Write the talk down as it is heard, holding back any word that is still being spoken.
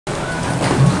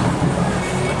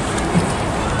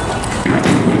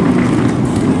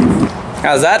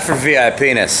How's that for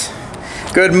VIPness?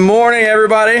 Good morning,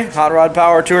 everybody. Hot Rod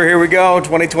Power Tour, here we go,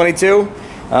 2022.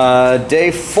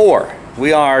 Day 4.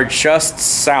 We are just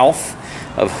south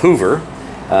of Hoover,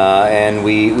 and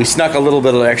we snuck a little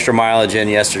bit of extra mileage in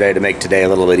yesterday to make today a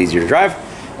little bit easier to drive.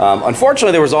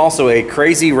 Unfortunately, there was also a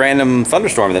crazy random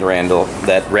thunderstorm that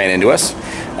ran into us,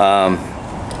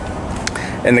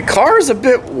 and the car is a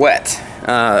bit wet.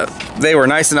 They were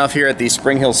nice enough here at the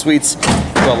Spring Hill Suites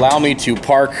to allow me to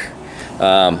park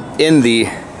in the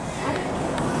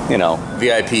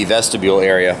VIP vestibule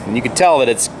area, and you can tell that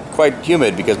it's quite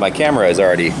humid because my camera is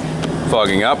already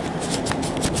fogging up.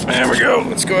 There we go.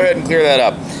 Let's go ahead and clear that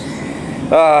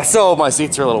up. So my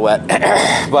seats are a little wet,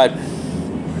 but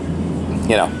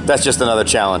that's just another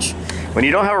challenge. When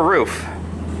you don't have a roof,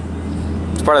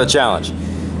 it's part of the challenge.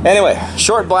 Anyway,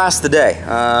 short blast today.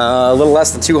 A little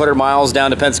less than 200 miles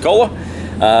down to Pensacola.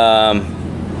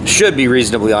 Should be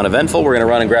reasonably uneventful. We're gonna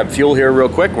run and grab fuel here real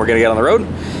quick. We're gonna get on the road.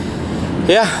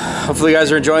 Yeah, hopefully you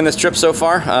guys are enjoying this trip so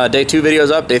far. Day 2 videos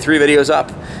up, day 3 videos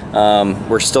up.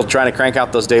 We're still trying to crank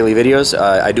out those daily videos.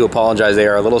 I do apologize, they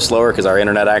are a little slower because our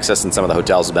internet access in some of the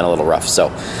hotels has been a little rough. So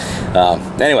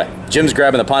anyway, Jim's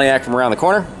grabbing the Pontiac from around the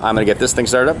corner. I'm gonna get this thing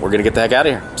started up. We're gonna get the heck out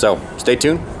of here. So stay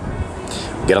tuned,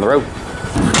 get on the road.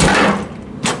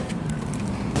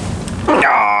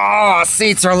 Oh,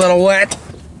 seats are a little wet.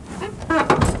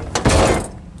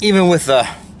 Even with the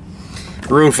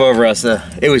roof over us,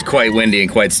 it was quite windy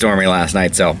and quite stormy last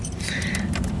night, so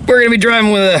we're gonna be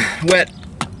driving with a wet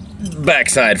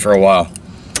backside for a while.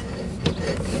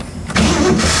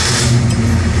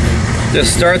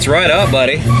 Just starts right up,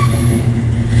 buddy.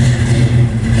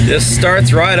 Just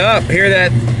starts right up. Hear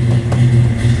that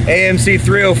AMC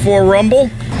 304 rumble?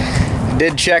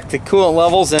 Did check the coolant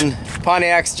levels, and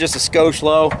Pontiac's just a skosh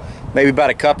low, maybe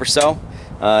about a cup or so.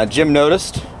 Jim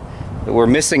noticed that we're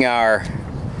missing our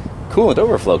coolant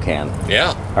overflow can.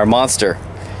 Yeah. Our monster.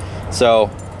 So,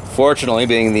 fortunately,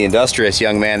 being the industrious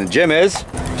young man that Jim is,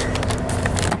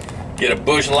 get a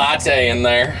Busch Latte in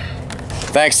there.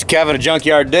 Thanks to Kevin at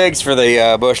Junkyard Digs for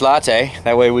the Busch Latte.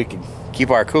 That way we can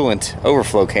keep our coolant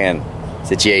overflow can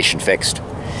situation fixed.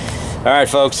 All right,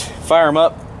 folks, fire them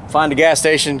up, find a gas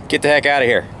station, get the heck out of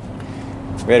here.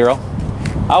 Ready to roll?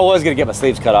 I was gonna get my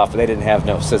sleeves cut off, but they didn't have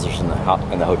no scissors in the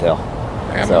hotel.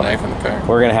 I have a knife in the car.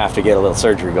 We're gonna have to get a little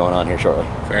surgery going on here shortly.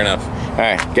 Fair enough. All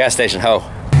right, gas station, ho.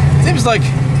 Seems like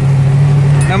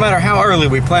no matter how early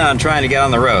we plan on trying to get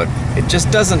on the road, it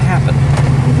just doesn't happen.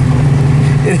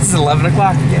 It's 11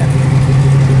 o'clock again.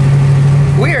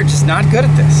 We are just not good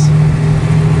at this.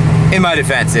 In my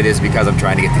defense, it is because I'm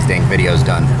trying to get these dang videos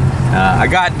done. I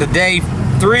got the day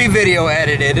 3 video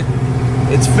edited.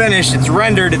 It's finished, it's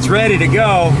rendered, it's ready to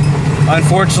go.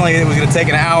 Unfortunately, it was gonna take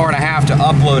an hour and a half to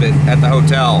upload it at the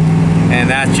hotel, and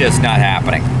that's just not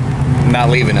happening. I'm not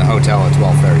leaving the hotel at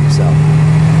 12:30, so.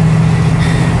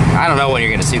 I don't know when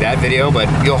you're gonna see that video, but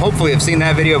you'll hopefully have seen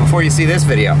that video before you see this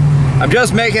video. I'm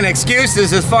just making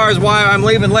excuses as far as why I'm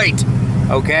leaving late,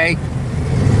 okay?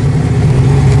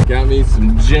 Got me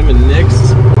some Jim and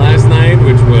Nick's last night,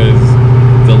 which was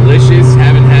delicious.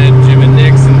 Haven't had Jim and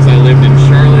Nick's since I lived in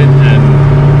Charlotte, and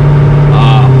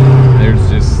there's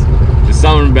just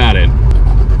something about it.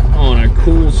 On a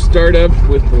cool startup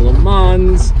with the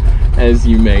LeMans. As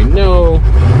you may know,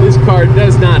 this car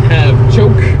does not have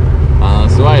choke,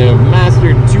 so I have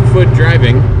mastered 2-foot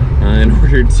driving in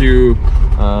order to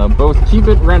both keep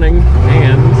it running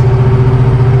and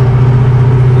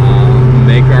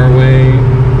make our way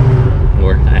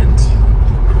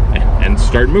and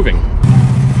start moving.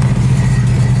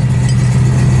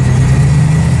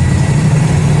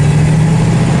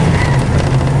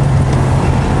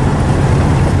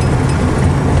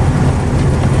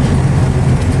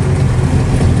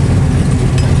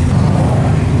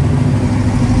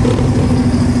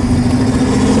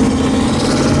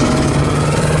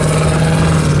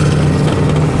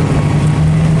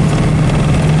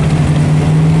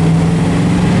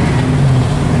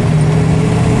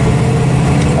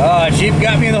 Jeep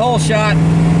got me in the whole shot.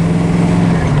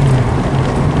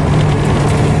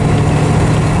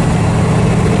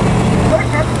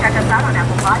 Check us out on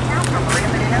Apple Podcasts or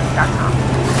MariaMenounos.com.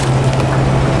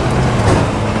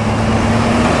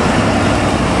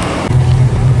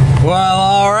 Well,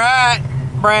 all right,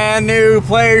 brand new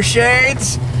player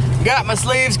shades. Got my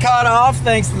sleeves cut off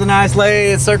thanks to the nice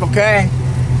lady at Circle K.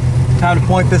 Time to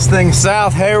point this thing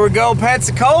south. Here we go,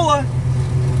 Pensacola.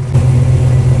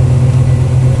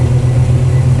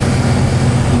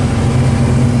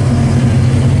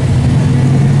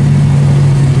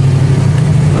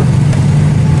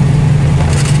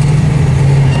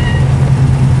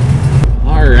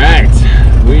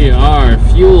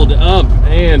 fueled up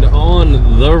and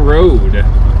on the road.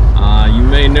 You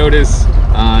may notice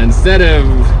instead of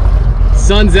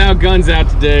sun's out, guns out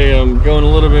today, I'm going a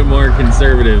little bit more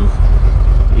conservative.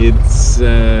 It's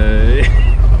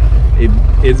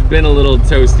it's been a little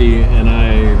toasty, and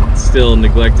I still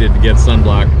neglected to get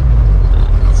sunblock.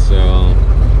 So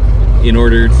in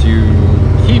order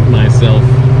to keep myself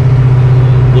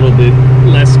a little bit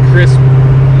less crisp,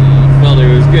 felt it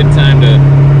was a good time to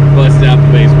bust out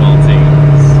the baseball team.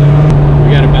 So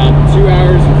we got about 2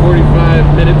 hours and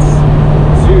 45 minutes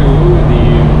to the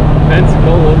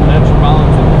Pensacola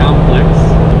Metropolitan Complex,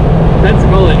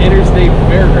 Pensacola Interstate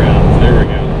Fairgrounds. There we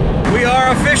go. We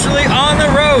are officially on the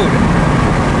road.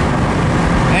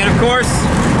 And of course,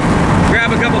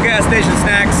 grab a couple gas station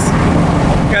snacks.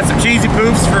 Got some cheesy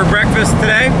poofs for breakfast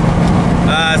today,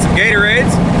 some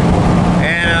Gatorades,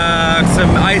 and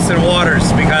some ice and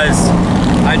waters, because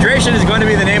hydration is going to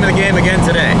be the name of the game again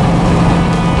today.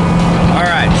 All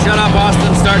right, shut up,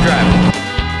 Austin, start driving.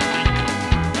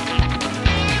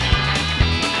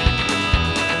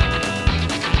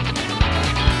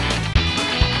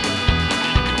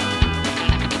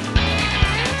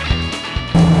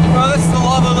 Well, this is the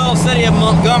lovely little city of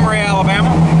Montgomery, Alabama.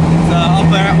 It's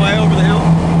up that way over the hill.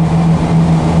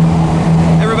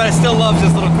 Everybody still loves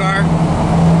this little car.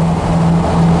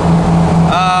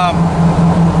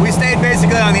 We stayed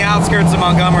basically on the outskirts of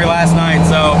Montgomery last night,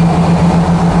 so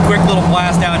quick little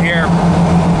blast down here.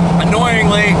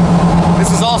 Annoyingly,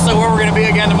 this is also where we're going to be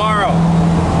again tomorrow.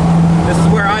 This is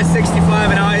where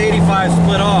I-65 and I-85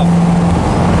 split off.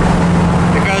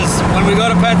 Because when we go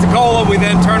to Pensacola, we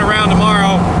then turn around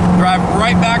tomorrow, drive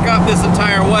right back up this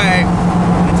entire way,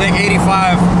 and take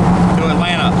 85 to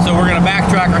Atlanta. So we're going to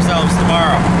backtrack ourselves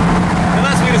tomorrow.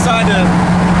 Unless we decide to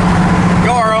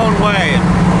go our own way and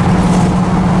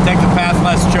take the path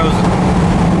less chosen.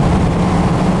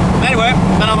 Anyway,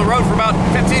 been on the road for about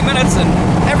 15 minutes and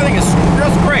everything is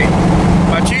just great.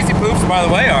 My cheesy poofs, by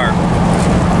the way, are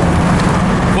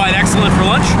quite excellent for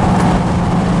lunch.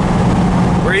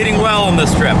 We're eating well on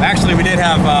this trip. Actually, we did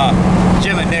have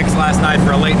Jim and Nick's last night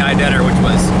for a late night dinner, which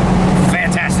was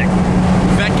fantastic.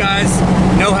 Vet guys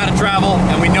know how to travel,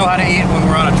 and we know how to eat when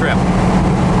we're on a trip.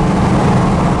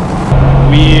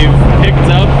 We've picked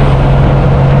up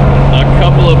a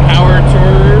couple of power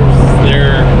tours.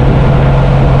 They're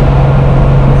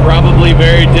probably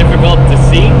very difficult to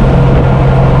see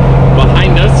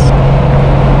behind us,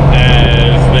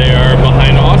 as they are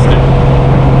behind Austin.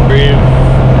 We've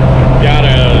got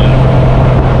a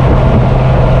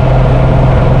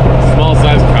small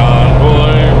size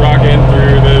convoy rocking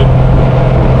through the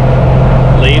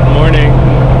late morning.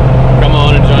 Come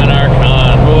on and join our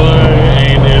convoy.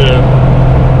 Ain't it a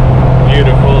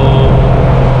beautiful?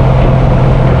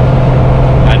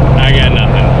 I got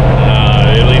nothing.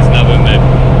 At least nothing that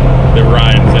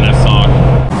rhymes in a song.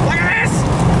 Look at this!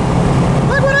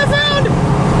 Look what I found!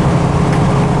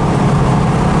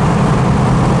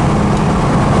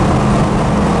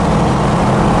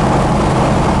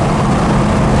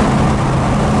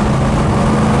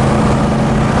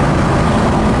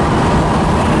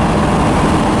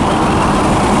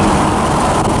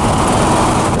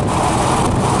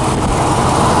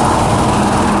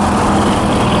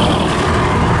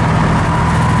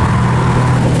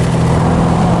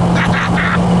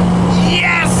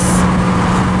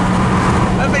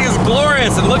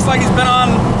 It looks like he's been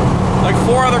on like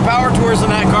 4 other power tours in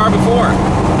that car before.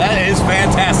 That is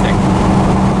fantastic.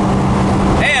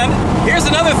 And here's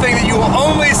another thing that you will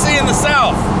only see in the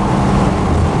South.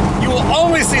 You will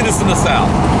only see this in the South.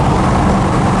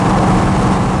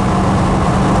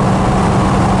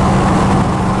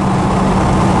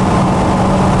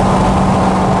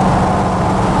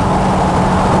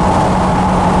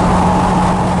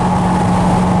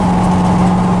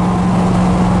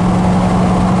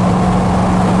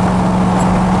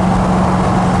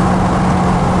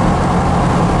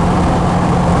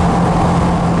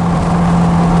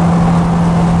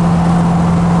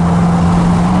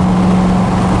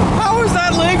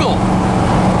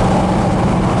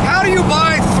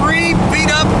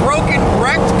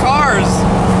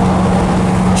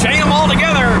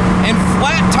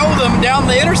 Down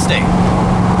the interstate.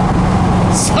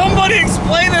 Somebody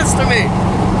explain this to me.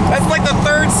 That's like the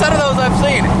 3rd set of those I've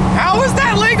seen. How is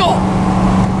that legal?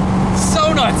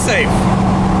 So not safe.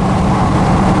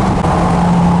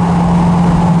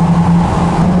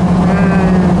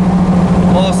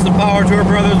 Lost the Power Tour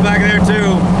brothers back there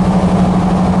too.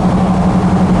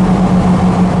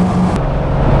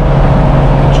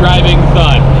 Driving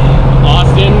thought.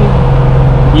 Austin,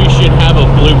 we should have a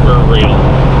blooper reel.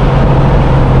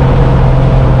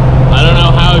 I don't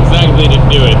know how exactly to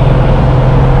do it.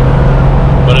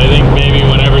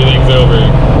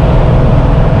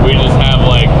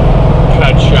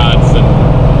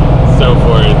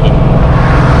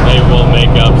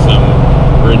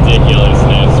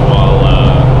 ridiculousness while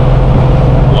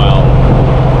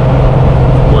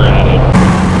we're at it.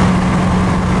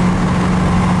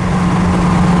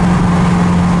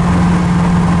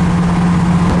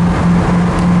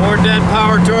 More dead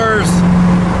power tours.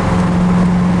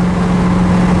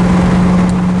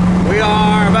 We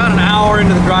are about an hour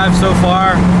into the drive so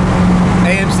far.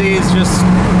 AMC is just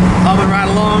humming right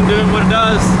along, doing what it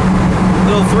does.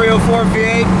 Little 304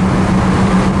 V8,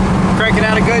 cranking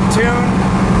out a good tune.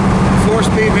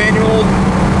 4-speed manual,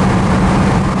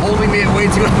 holding me at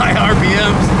way too high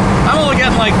RPMs. I'm only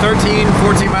getting like 13,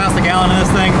 14 miles a gallon in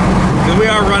this thing, because we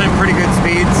are running pretty good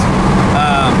speeds.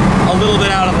 A little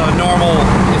bit out of the normal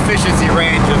efficiency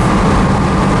range of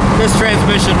this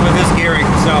transmission with this gearing,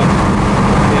 so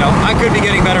you know, I could be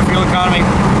getting better fuel economy.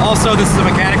 Also, this is a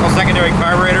mechanical secondary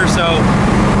carburetor, so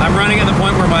I'm running at the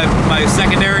point where my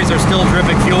secondaries are still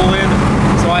dripping fuel in,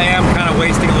 so I am kind of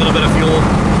wasting a little bit of fuel.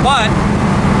 But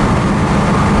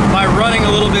by running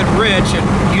a little bit rich and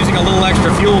using a little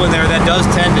extra fuel in there, that does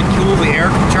tend to cool the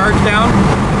air charge down,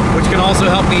 which can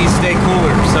also help me stay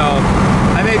cooler. So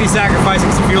I may be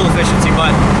sacrificing some fuel efficiency,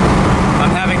 but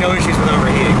I'm having no issues with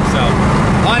overheating. So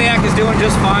Pontiac is doing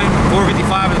just fine.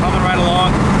 455 is humming right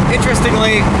along.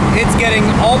 Interestingly, it's getting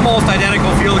almost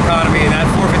identical fuel economy in that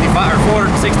 455 or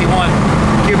 461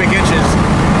 cubic inches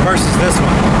versus this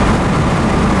one.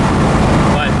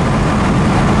 But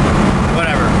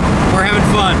whatever, we're having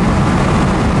fun.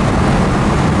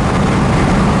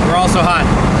 We're also hot.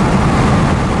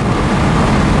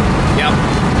 Yep,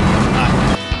 hot.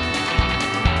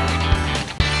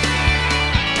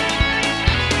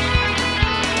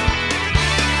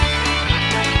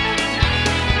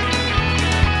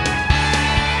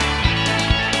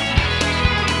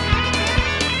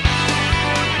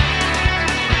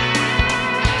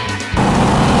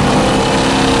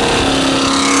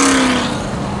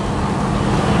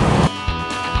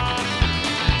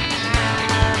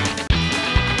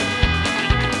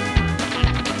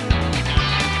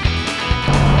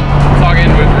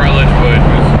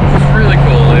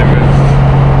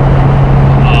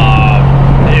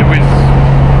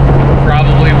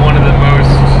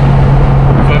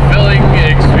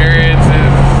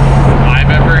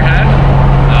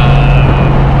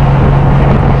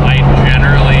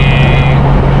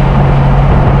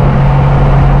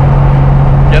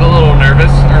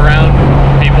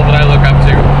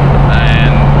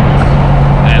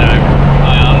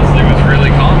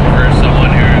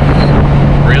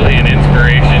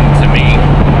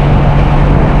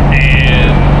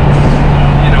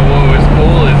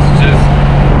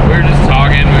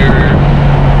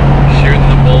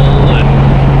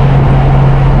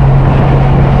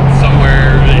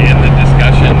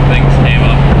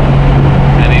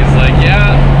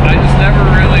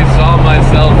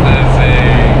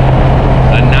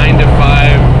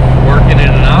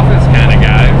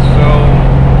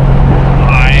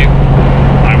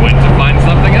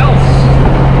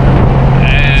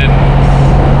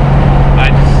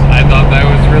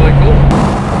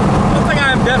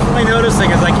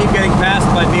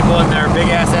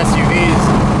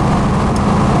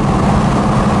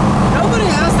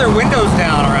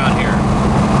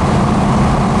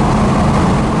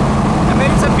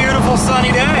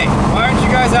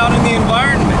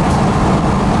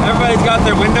 Got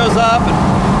their windows up and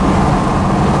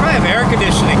probably have air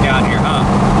conditioning down here, huh?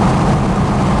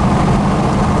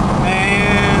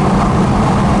 Man,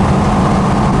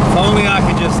 if only I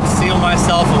could just seal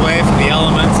myself away from the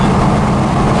elements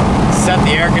and set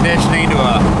the air conditioning to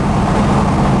a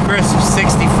crisp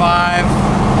 65.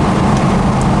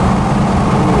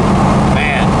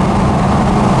 Man,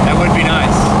 that would be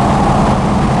nice.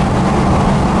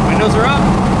 Windows are up.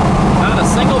 Not a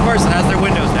single person has their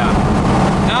windows down.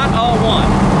 Not all one.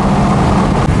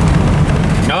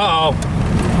 Uh-oh.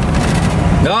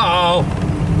 Uh-oh.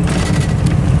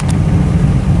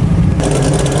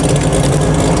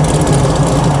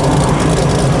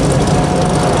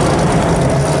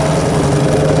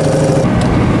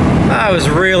 I was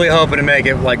really hoping to make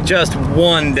it like just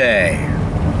one day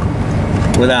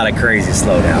without a crazy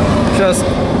slowdown. Just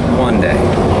one day.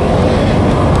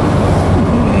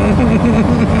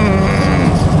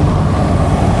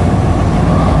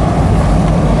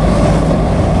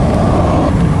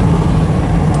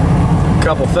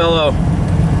 Couple fellow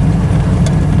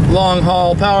long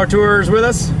haul power tours with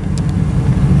us.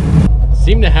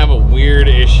 Seem to have a weird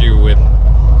issue with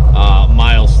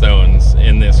milestones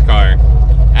in this car.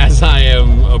 As I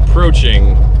am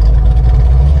approaching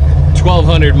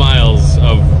 1,200 miles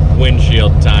of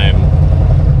windshield time,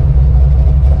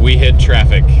 we hit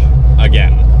traffic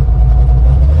again.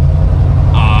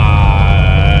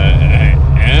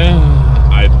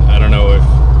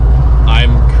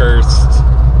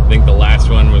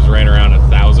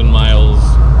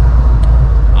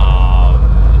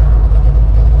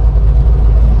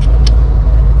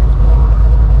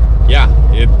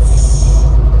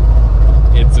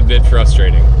 it's a bit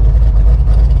frustrating.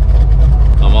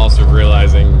 I'm also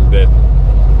realizing that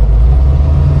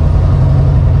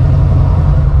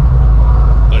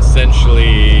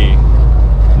essentially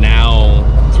now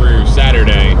through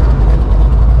Saturday,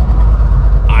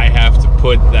 I have to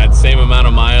put that same amount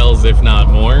of miles, if not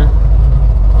more,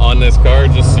 on this car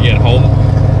just to get home.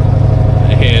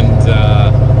 And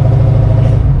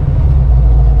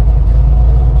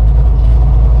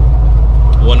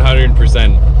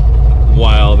 100%,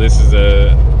 while this is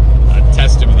a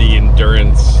test of the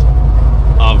endurance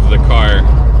of the car,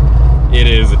 it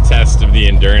is a test of the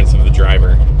endurance of the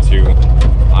driver too.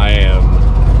 I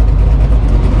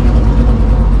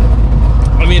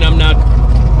mean, I'm not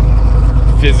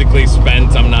physically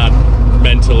spent, I'm not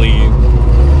mentally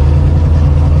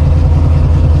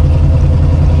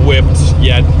whipped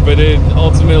yet, but it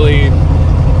ultimately,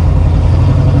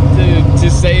 to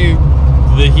say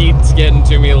the heat's getting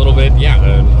to me a little bit, yeah,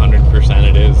 100%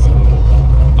 it is.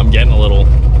 I'm getting a little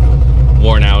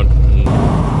worn out.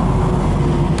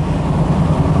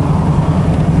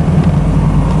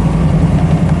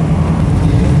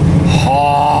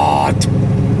 Hot.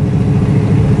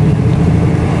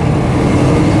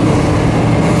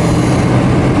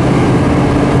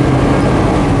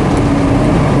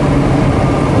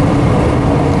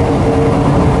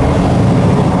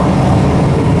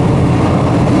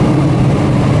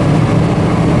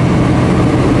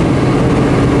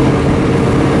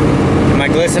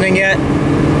 Glistening yet?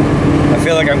 I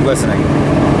feel like I'm glistening.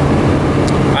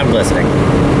 I'm glistening.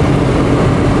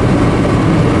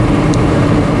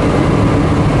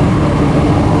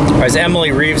 Or as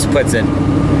Emily Reeves puts it,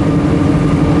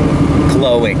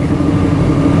 glowing.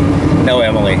 No,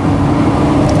 Emily.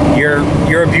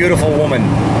 You're a beautiful woman.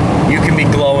 You can be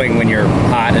glowing when you're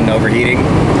hot and overheating.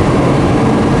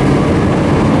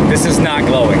 This is not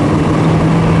glowing.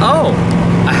 Oh,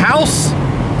 a house?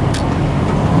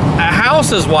 A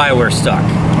house is why we're stuck.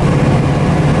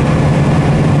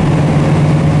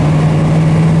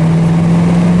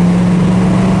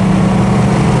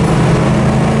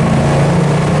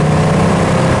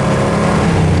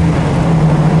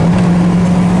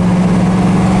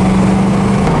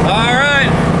 All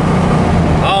right,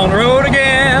 on the road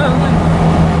again.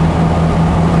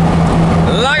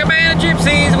 Like a band of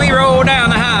gypsies, we roll down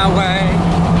the highway.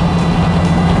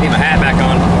 Need my hat back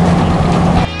on.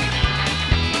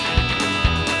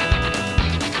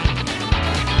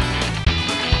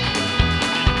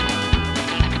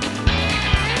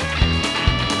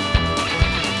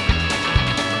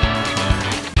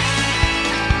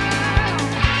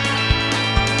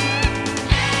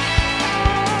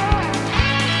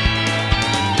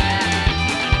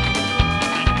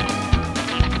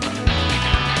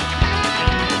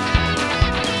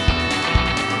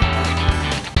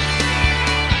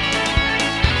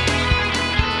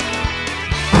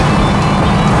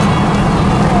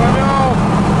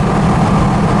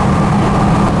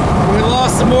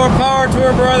 More power to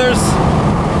our brothers.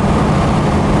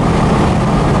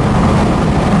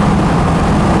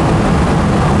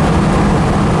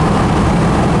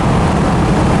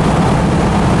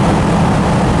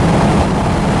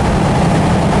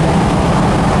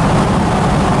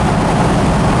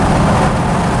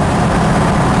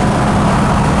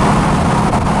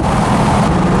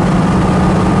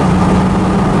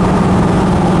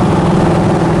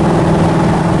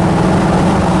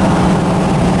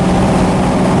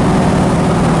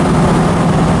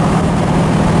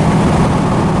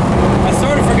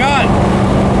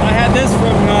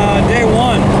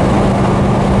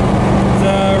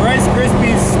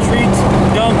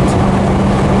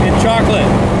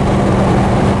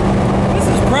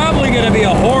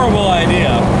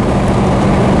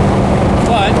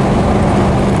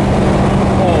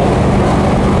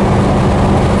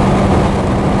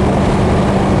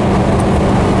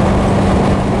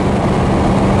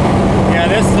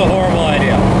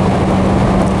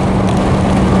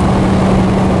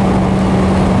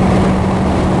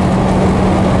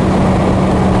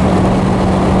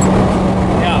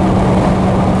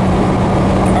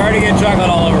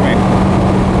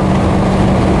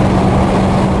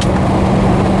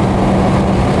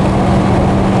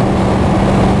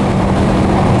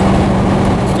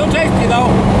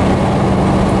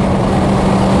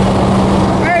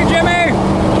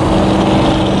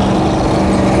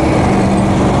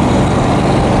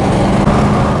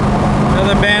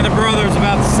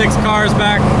 cars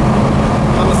back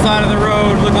on the side of the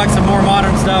road. Look like some more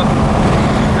modern stuff.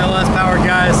 LS powered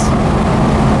guys.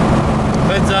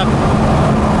 Hoods up.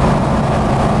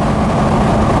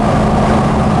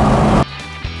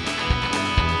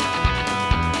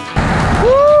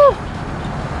 Woo!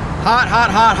 hot,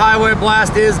 hot, hot highway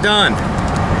blast is done.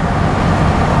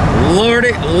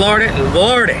 Lordy, lordy,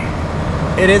 lordy.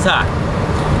 It is hot.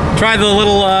 Tried the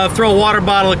little throw a water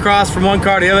bottle across from one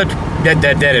car to the other.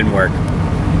 That didn't work.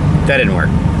 That didn't work.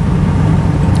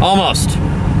 Almost.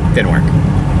 Didn't work.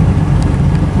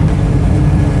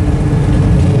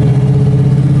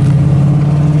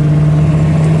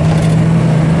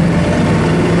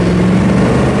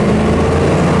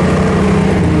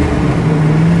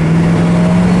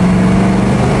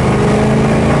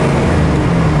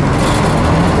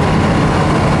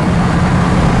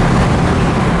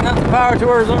 Power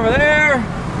Tours over there.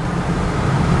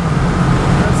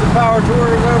 That's the Power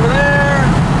Tours over there.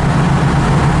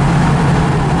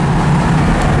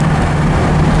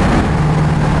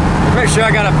 Make sure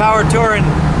I got a Power Touring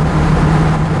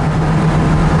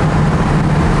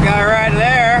guy right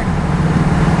there.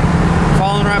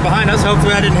 Following right behind us.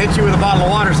 Hopefully I didn't hit you with a bottle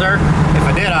of water, sir. If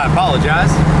I did, I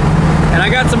apologize. And I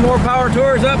got some more Power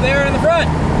Tours up there in the front.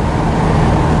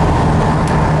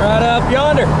 Right up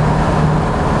yonder.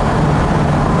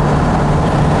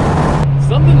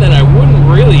 Something that I wouldn't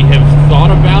really have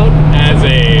thought about as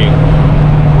a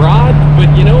rod, but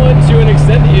you know what, to an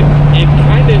extent it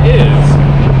kind of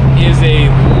is a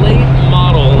late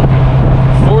model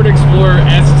Ford Explorer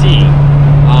ST.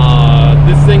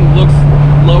 This thing looks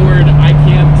lowered. I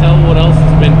can't tell what else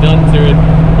has been done to it,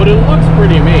 but it looks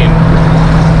pretty mean.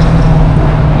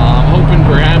 I'm hoping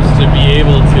perhaps to be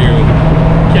able to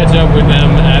catch up with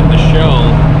them at the show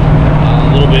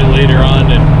a little bit later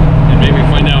on and maybe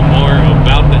find out more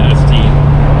about the ST.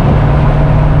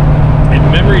 If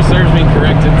memory serves me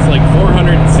correct, it's like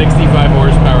 465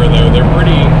 horsepower though. They're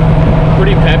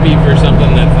pretty peppy for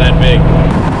something that's that big.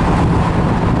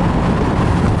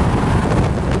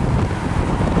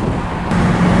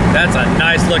 That's a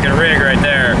nice looking rig right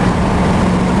there.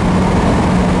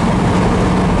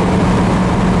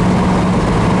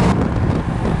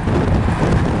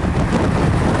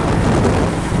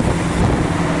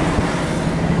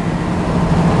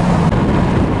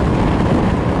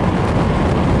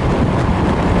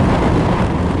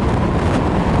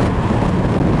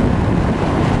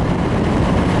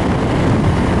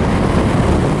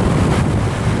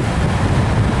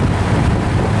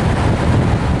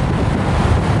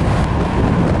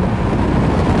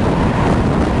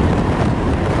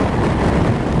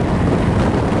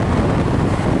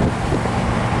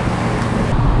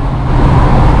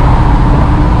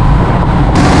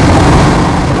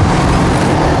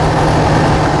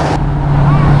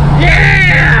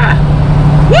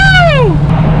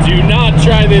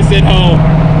 Try this at home.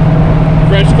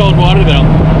 Fresh cold water though.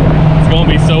 It's gonna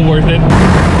be so worth it.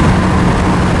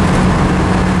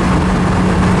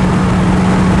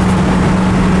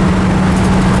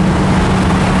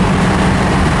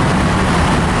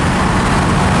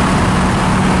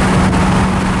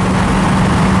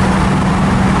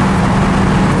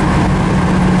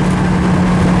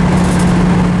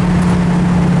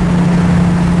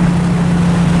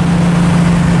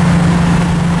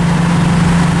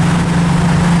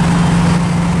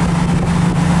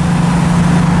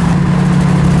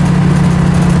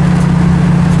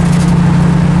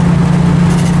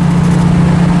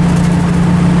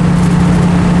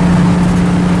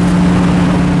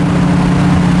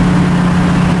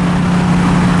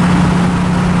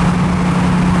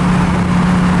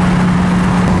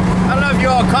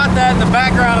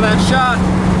 Background of that shot,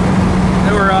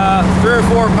 there were 3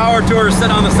 or 4 Power Tours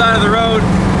sitting on the side of the road.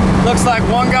 Looks like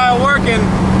one guy working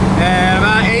and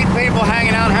about 8 people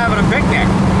hanging out having a picnic.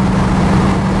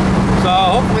 So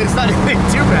hopefully it's not anything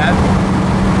too bad.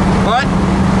 But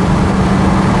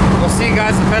we'll see you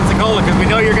guys in Pensacola because we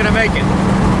know you're gonna make it.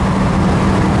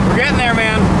 We're getting there,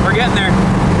 man. We're getting there.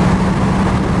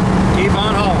 Keep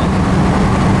on hauling.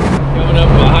 Coming up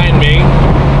behind me,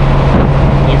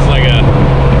 looks like a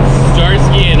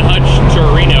Starsky and Hutch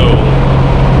Torino.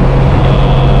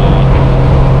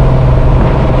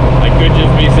 I could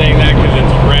just be saying that because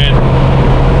it's red,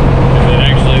 because it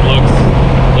actually looks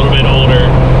a little bit older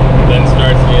than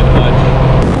Starsky and Hutch.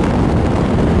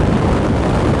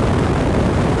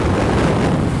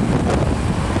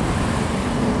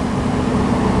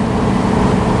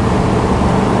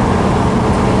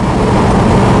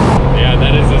 Yeah,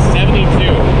 that is a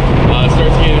 72.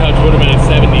 Starsky and Hutch would have been a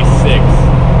 76.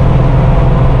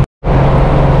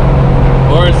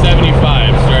 Or a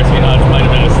 75. Starsky and Hutch might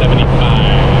have been a 75.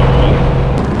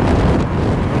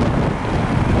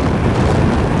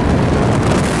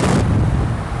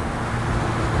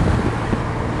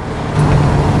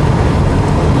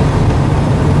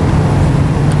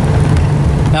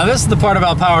 Now this is the part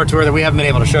about Power Tour that we haven't been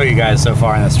able to show you guys so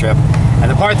far on this trip.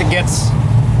 And the part that gets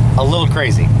a little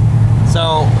crazy.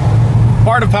 So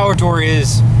part of Power Tour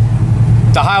is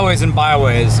the highways and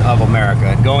byways of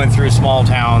America, going through small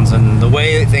towns and the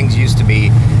way things used to be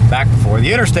back before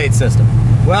the interstate system.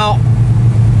 Well,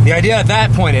 the idea at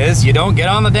that point is you don't get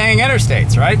on the dang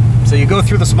interstates, right? So you go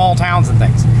through the small towns and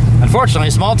things. Unfortunately,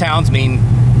 small towns mean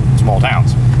small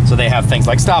towns. So they have things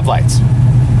like stoplights,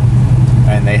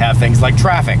 and they have things like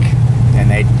traffic, and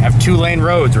they have 2-lane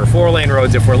roads or 4-lane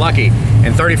roads if we're lucky,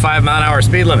 and 35-mile-an-hour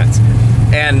speed limits.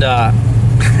 And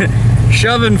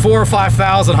shoving 4,000 or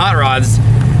 5,000 hot rods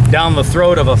down the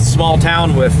throat of a small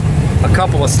town with a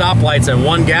couple of stoplights and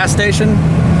one gas station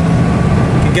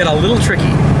can get a little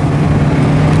tricky.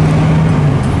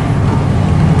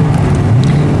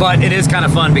 But it is kind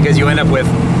of fun because you end up with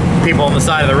people on the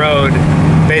side of the road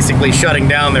basically shutting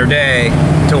down their day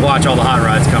to watch all the hot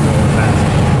rods come rolling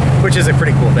past, which is a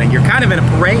pretty cool thing. You're kind of in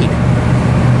a parade.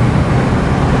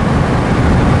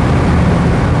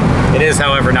 It is,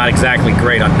 however, not exactly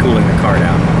great on cooling the car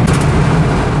down.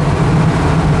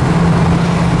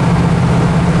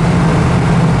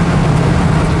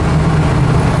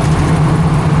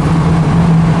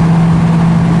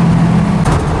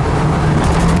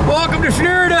 Welcome to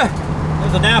Florida!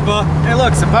 There's a Napa. Hey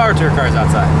look, some Power Tour cars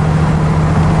outside.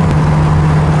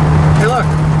 Hey look,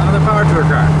 another Power Tour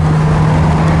car.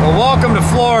 Well, welcome to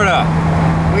Florida.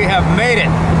 We have made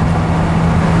it.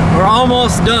 We're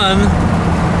almost done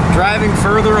driving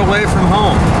further away from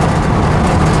home.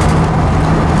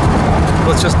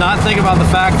 Let's just not think about the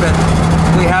fact that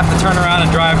we have to turn around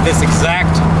and drive this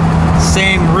exact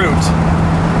same route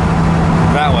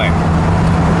that way.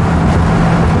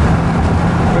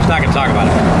 We're just not gonna talk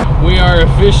about it. We are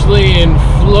officially in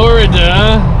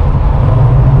Florida.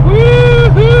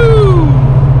 Woohoo!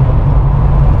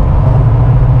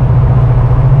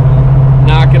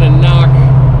 Not gonna knock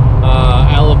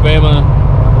Alabama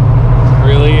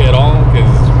really at all,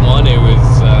 because one, it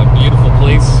was a beautiful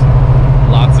place,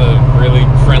 lots of really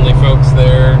friendly folks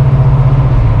there,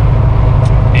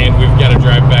 and we've got to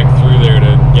drive back through there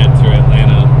to get to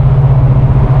Atlanta.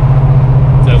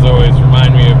 It does always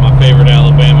remind me of my favorite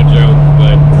Alabama joke,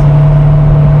 but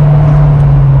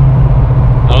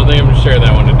I don't think I'm going to share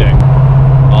that one today.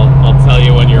 I'll tell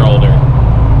you when you're older.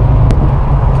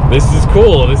 This is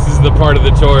cool. This is the part of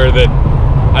the tour that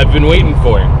I've been waiting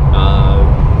for.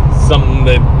 Something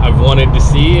that I've wanted to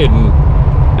see, and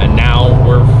now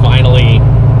we're finally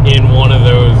in one of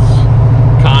those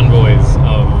convoys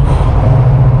of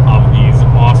these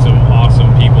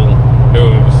awesome people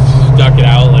who have stuck it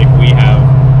out like we have.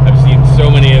 I've seen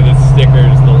so many of the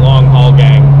stickers, the long haul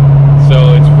gang,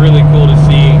 so it's really cool to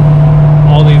see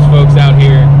all these folks out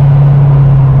here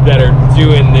that are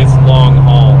doing this long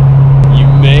haul. You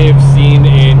may have seen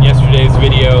in yesterday's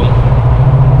video,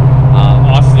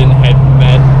 Austin had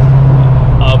met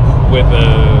up with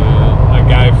a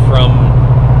guy from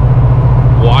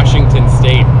Washington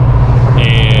State,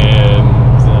 and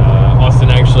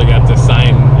Austin actually got to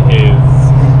sign his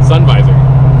sun visor,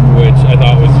 which I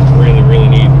thought was really, really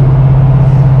neat.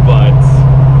 But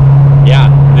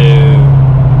yeah, the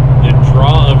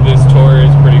draw of this tour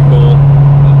is pretty cool.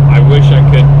 I wish I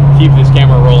could keep this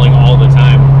camera rolling all the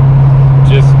time.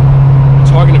 Just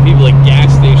talking to people at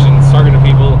gas stations, talking to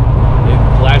people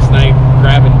last night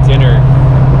grabbing dinner,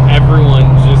 everyone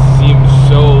just seems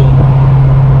so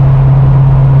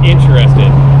interested.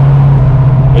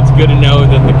 It's good to know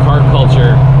that the car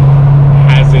culture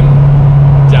hasn't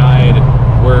died.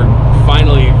 We're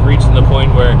finally reaching the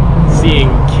point where seeing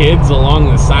kids along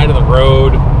the side of the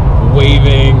road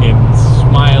waving and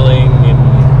smiling and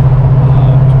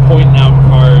pointing out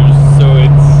cars. So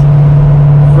it's,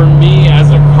 for me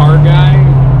as a car guy,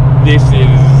 this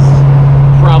is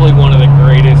probably one of the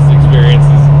greatest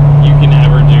experiences you can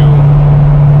ever do,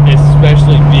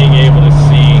 especially being able to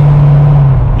see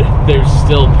that there's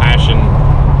still passion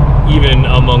even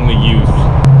among the youth,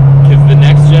 because the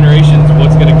next generation's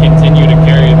what's going to continue to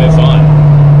carry this on.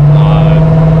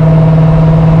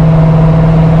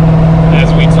 As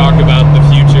we talk about the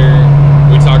future,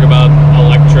 we talk about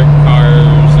electric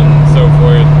cars and so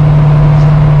forth.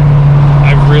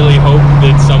 I really hope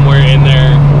that somewhere in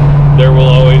there will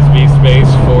always be space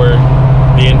for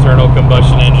the internal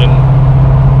combustion engine,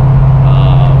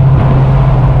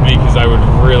 because I would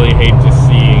really hate to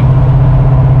see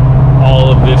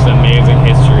all of this amazing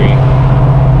history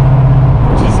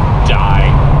just die.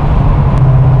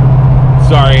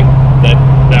 Sorry,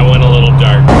 that went a little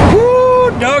dark. Woo,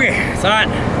 doggy, it's hot.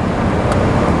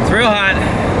 It's real hot.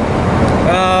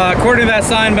 According to that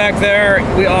sign back there,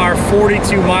 we are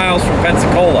 42 miles from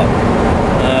Pensacola.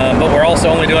 But we're also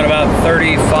only doing about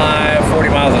 35, 40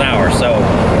 miles an hour, so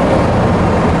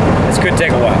it's could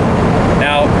take a while.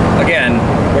 Now, again,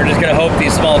 we're just gonna hope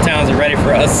these small towns are ready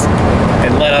for us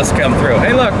and let us come through.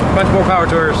 Hey look, a bunch more power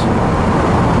tours.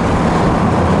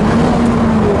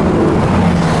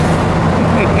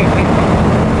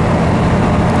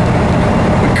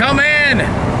 Come in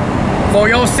for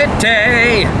your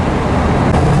city.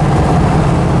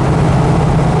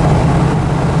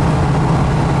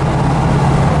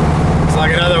 It's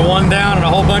like another one down and a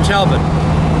whole bunch helping.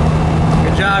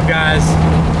 Good job, guys.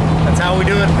 That's how we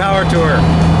do it in Power Tour.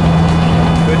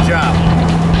 Good job.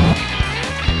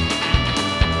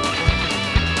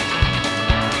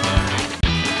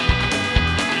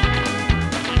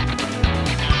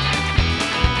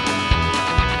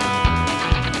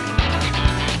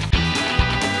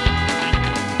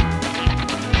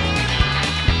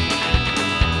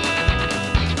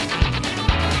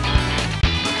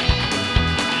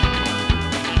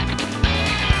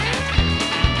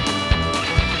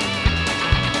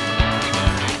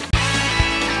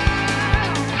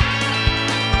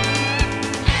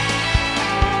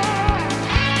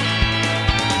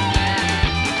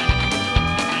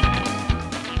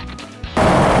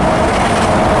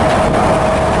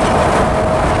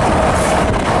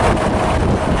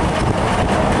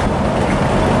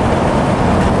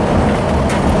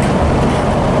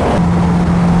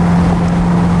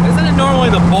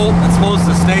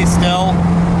 Stay still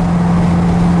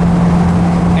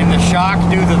and the shock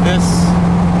do this,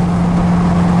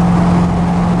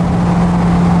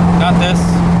 not this.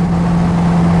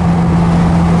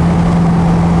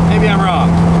 Maybe I'm wrong.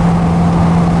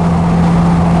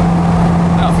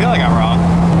 I don't feel like I'm wrong.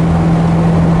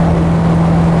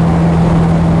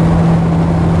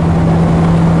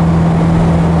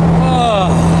 Oh,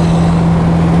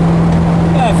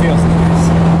 that feels nice.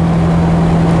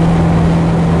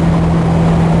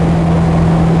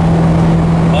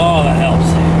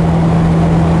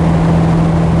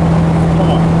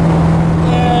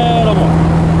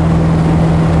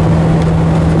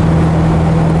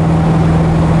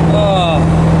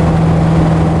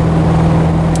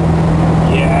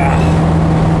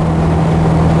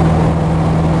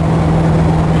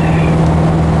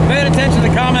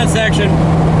 Section.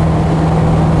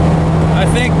 I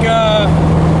think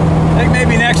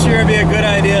maybe next year it'd be a good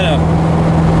idea to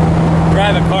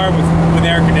drive a car with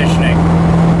air conditioning,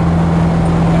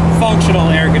 functional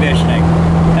air conditioning.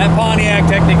 That Pontiac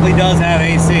technically does have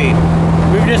AC.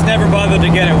 We've just never bothered to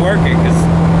get it working because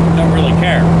we don't really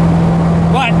care.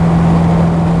 But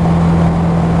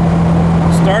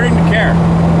starting to care.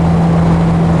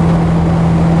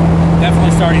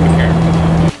 Definitely starting to care.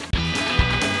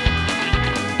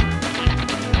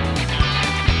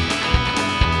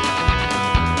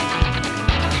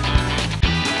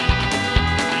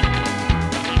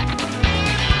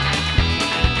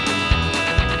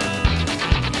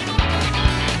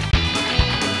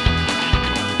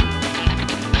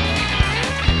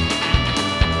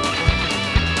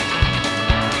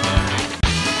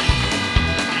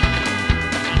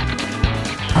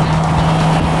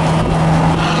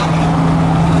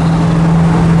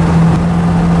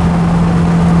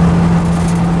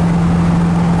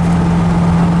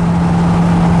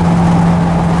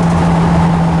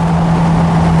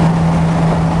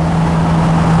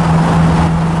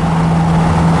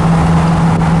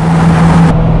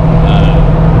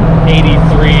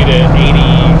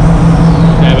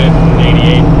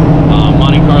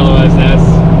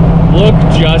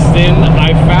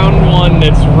 I found one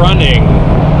that's running.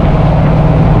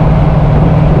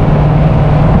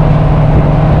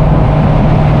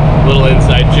 Little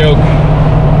inside joke.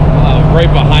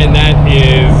 Right behind that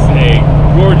is a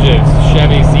gorgeous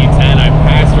Chevy C10 I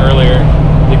passed earlier.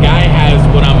 The guy has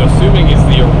what I'm assuming is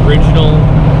the original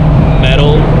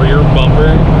metal rear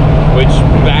bumper, which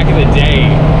back in the day,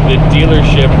 the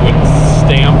dealership would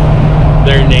stamp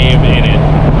their name in it.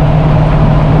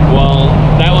 Well,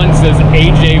 that one says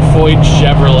AJ Foyt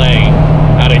Chevrolet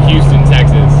out of Houston,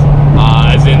 Texas.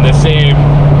 As in the same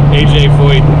AJ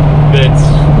Foyt that's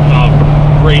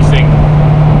racing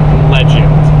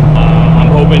legend. I'm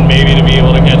hoping maybe to be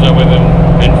able to catch up with him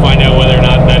and find out whether or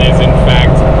not that is in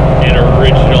fact an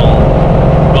original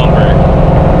bumper.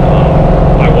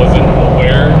 I wasn't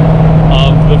aware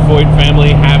of the Foyt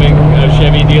family having a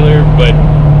Chevy dealer, but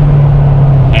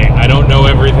hey, I don't know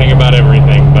everything about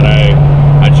everything, but I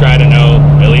try to know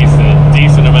at least a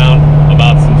decent amount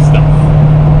about some stuff.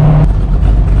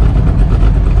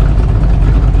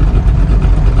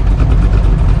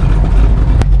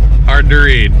 Hard to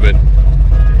read, but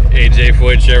AJ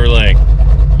Foyt Chevrolet,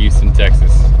 Houston,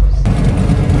 Texas.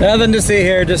 Nothing to see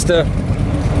here, just a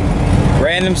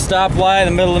random stoplight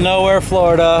in the middle of nowhere,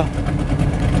 Florida.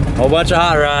 Whole bunch of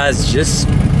hot rods, just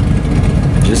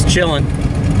chilling.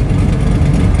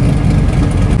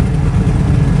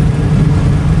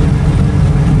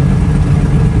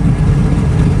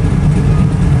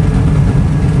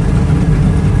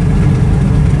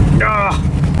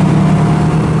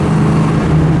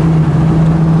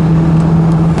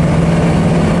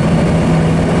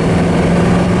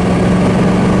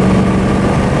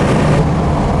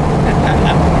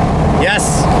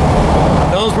 Yes,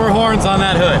 those were horns on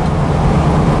that hood.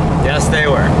 Yes, they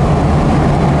were.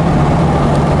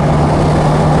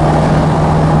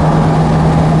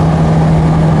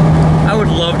 I would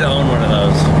love to own one of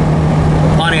those.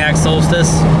 Pontiac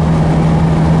Solstice.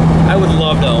 I would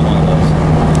love to own one of those.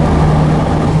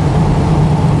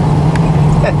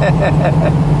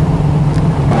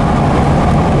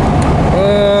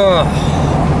 Oh.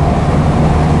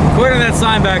 According to that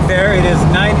sign back there, it is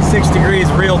 96 degrees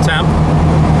real temp.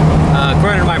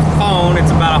 According to my phone,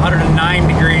 it's about 109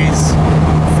 degrees,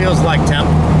 feels like temp.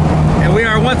 And we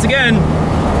are once again,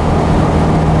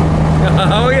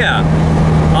 oh yeah,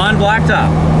 on blacktop,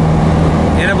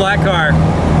 in a black car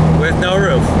with no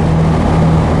roof.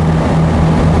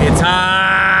 It's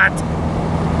hot.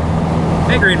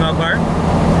 Hey, Green Milk Bar.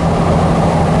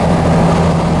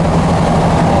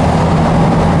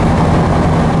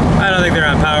 I don't think they're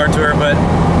on power tour, but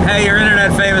hey, you're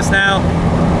internet famous now.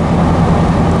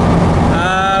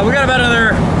 We got about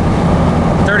another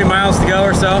 30 miles to go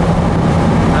or so. You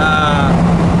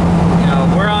know,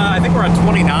 I think we're on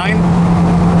 29.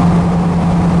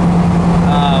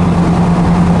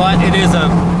 But it is a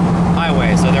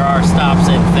highway, so there are stops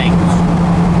and things.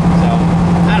 So,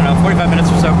 I don't know, 45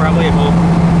 minutes or so probably, and we'll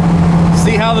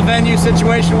see how the venue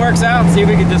situation works out, see if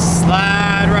we can just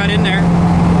slide right in there.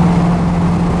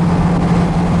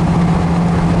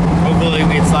 Hopefully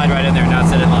we can slide right in there and not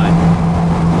sit in line.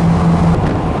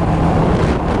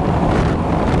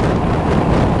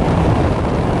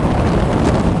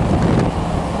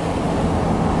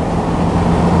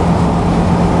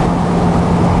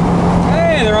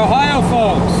 Ohio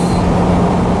folks.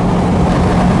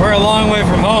 We're a long way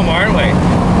from home, aren't we?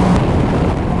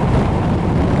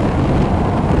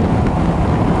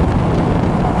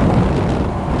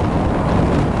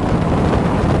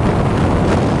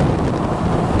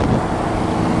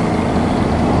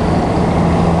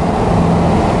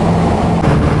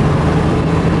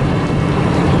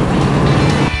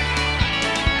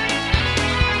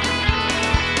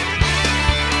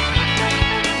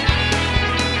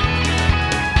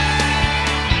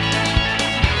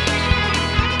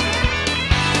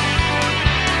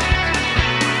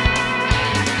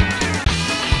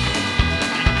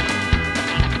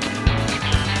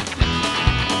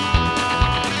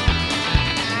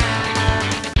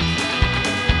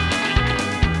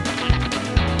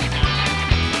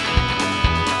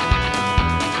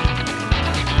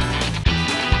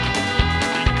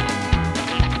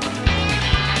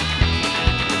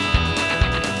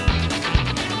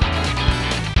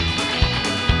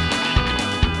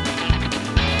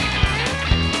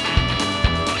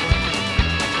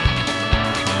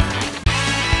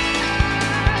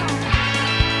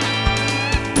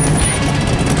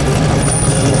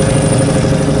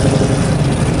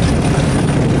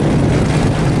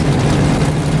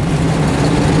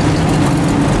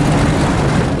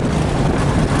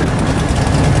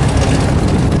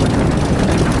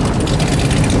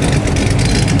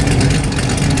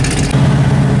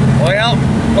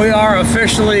 We are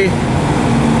officially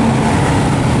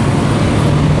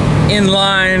in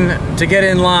line to get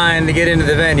into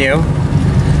the venue,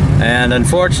 and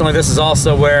unfortunately this is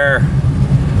also where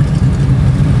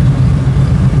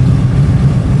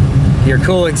your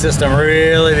cooling system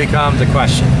really becomes a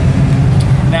question.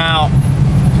 Now,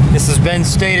 this has been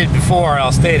stated before,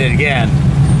 I'll state it again.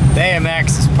 The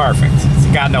AMX is perfect. It's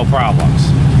got no problems.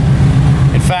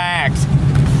 In fact,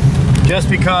 just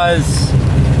because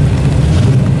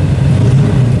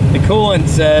the coolant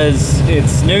says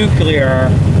it's nuclear,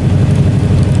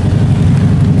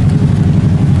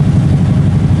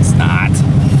 it's not.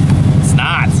 It's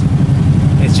not.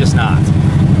 It's just not.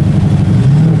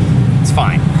 It's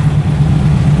fine.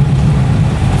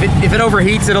 If it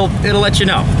overheats, it'll let you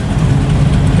know.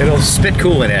 It'll spit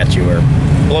coolant at you or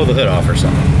blow the hood off or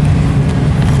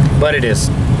something. But it is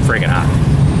freaking hot.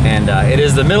 And it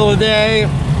is the middle of the day,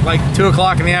 like 2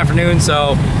 o'clock in the afternoon,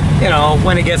 so, you know,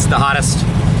 when it gets the hottest,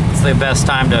 it's the best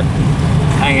time to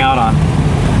hang out on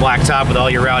blacktop with all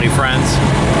your rowdy friends.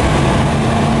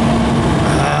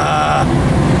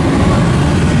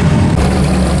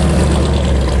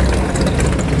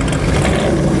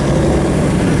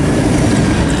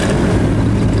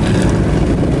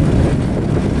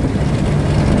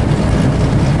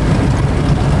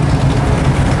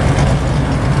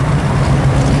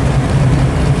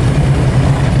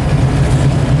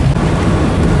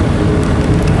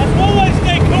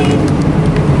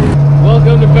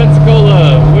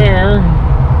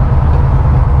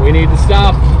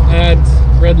 at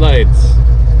red lights.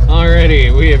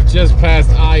 Alrighty, we have just passed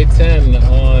I-10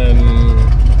 on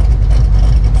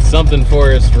something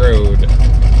Forest Road.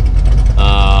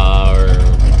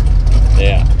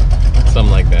 Yeah,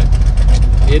 something like that.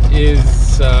 It is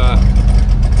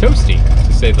toasty,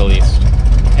 to say the least,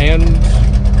 and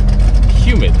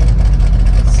humid.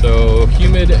 So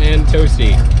humid and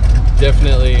toasty,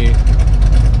 definitely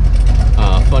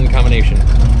a fun combination.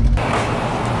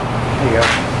 There you go.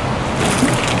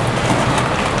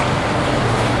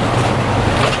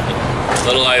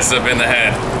 Little ice up in the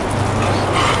head.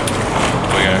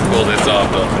 We gotta cool this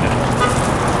off though a minute.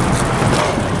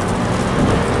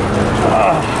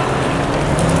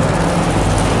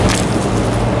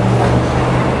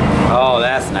 Oh,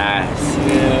 that's nice.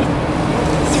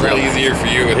 Yeah. It's real easier for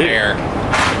you with hair.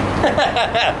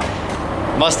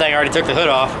 Mustang already took the hood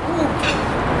off.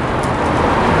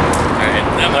 Alright,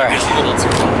 that might be a little too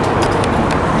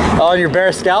cold. On your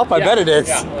bare scalp? I bet it is.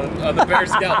 Yeah, on the bare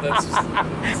scalp, it's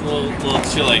a little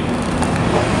chilly.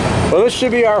 Well, this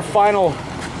should be our final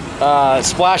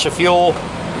splash of fuel.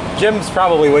 Jim's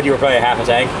probably would you were probably half a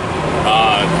tank.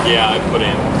 Yeah, I put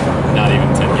in not even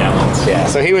 10 gallons. Yeah,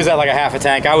 so he was at like a half a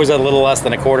tank. I was at a little less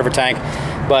than a quarter of a tank.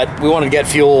 But we wanted to get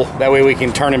fuel, that way we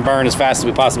can turn and burn as fast as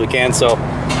we possibly can. So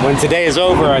when today is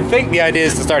over, I think the idea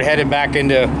is to start heading back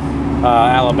into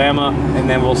Alabama, and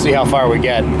then we'll see how far we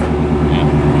get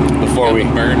before we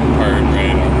burn part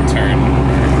right on the turn.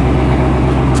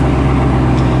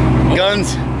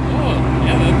 Guns. Oh,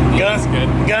 yeah, that's good.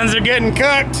 Guns are getting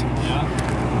cooked.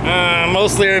 Yeah.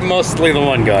 Mostly the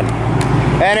one gun.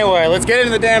 Anyway, let's get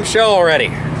into the damn show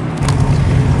already.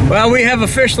 Well, we have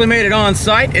officially made it on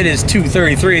site. It is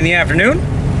 2:33 in the afternoon.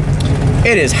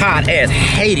 It is hot as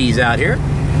Hades out here.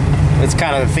 That's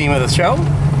kind of the theme of the show.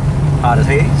 Hot as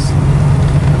Hades.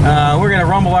 We're gonna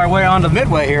rumble our way onto the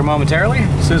midway here momentarily,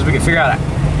 as soon as we can figure out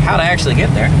how to actually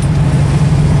get there.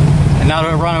 And not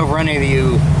to run over any of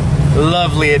you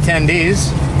lovely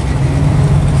attendees.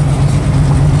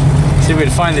 See if we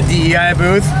can find the DEI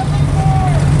booth.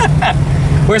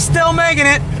 We're still making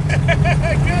it.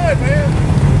 Good, man.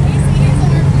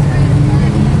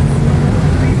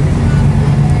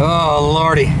 Oh,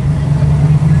 Lordy.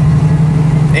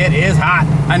 It is hot.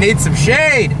 I need some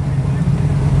shade.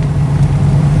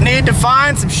 Need to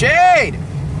find some shade.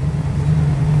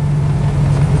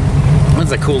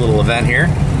 That's a cool little event here.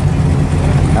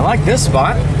 I like this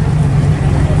spot.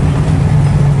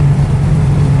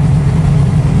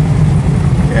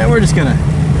 Yeah, we're just gonna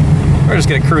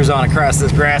cruise on across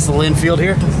this grass little infield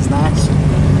here. This is nice.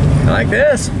 I like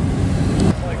this.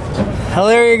 Well,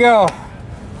 there you go.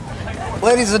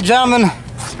 Ladies and gentlemen,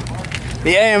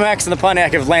 the AMX and the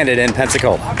Pontiac have landed in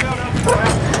Pensacola.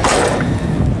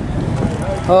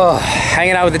 Oh,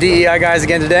 hanging out with the DEI guys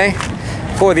again today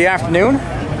for the afternoon.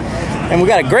 And we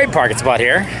got a great parking spot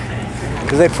here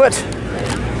because they put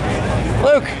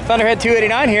Luke, Thunderhead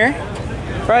 289 here,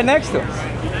 right next to us.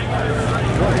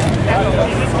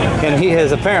 And he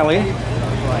has apparently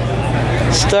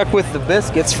stuck with the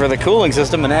biscuits for the cooling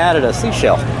system and added a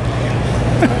seashell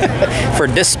for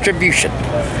distribution.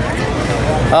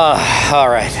 All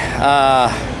right,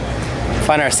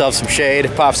 find ourselves some shade,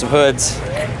 pop some hoods,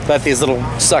 let these little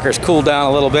suckers cool down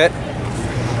a little bit.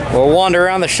 We'll wander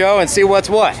around the show and see what's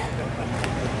what.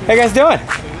 How you guys doing?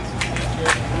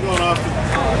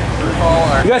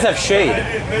 You guys have shade.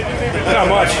 Not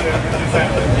much.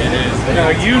 No,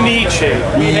 you need shade.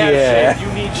 We have shade.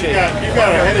 You need shade. You got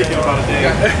a headache in about a day.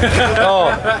 Oh,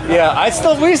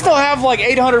 yeah. We still have like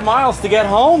 800 miles to get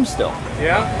home still.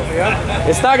 Yeah?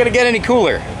 It's not gonna get any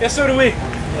cooler. Yeah, so do we.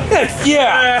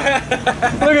 Yeah.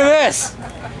 Look at this.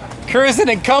 Cruising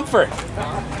in comfort.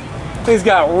 He's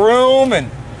got room and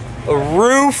a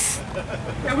roof.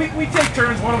 Yeah, we take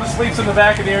turns. One of us sleeps in the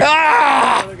back of the air.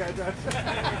 Ah!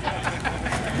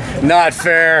 Not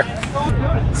fair.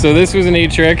 So this was a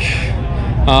neat trick.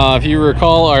 If you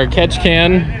recall our catch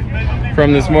can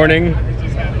from this morning,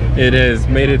 it has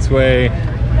made its way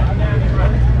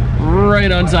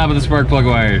right on top of the spark plug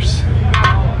wires.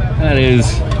 That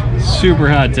is super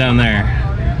hot down there.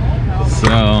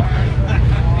 So,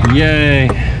 yay.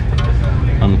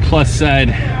 On the plus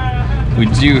side, we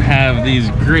do have these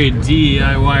great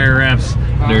DEI wire wraps.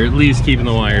 They're at least keeping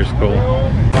the wires cool.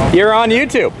 You're on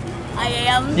YouTube. I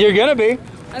am. You're gonna be.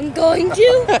 I'm going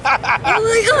to. Oh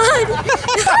my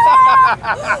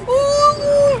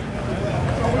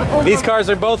god. These cars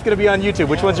are both gonna be on YouTube.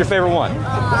 Which one's your favorite one?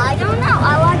 I don't know.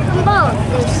 I like them both.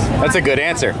 That's a good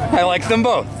answer. I like them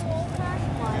both.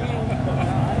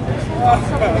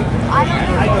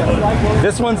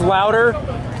 This one's louder,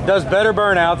 does better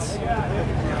burnouts.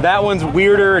 That one's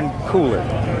weirder and cooler.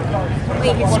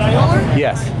 Wait, it's cooler?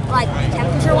 Yes. Like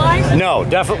temperature-wise? No,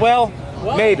 definitely. Well,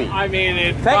 maybe. I mean,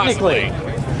 it Technically.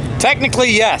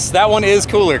 Technically, yes. That one is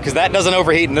cooler because that doesn't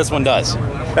overheat and this one does.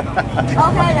 Okay,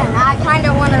 then I kind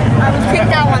of want to. I would pick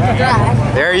that one to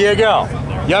drive. There you go.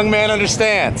 Young man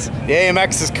understands. The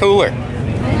AMX is cooler.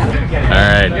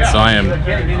 Alright, so I am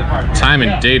time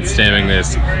and date stamping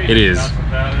this. It is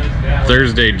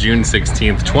Thursday, June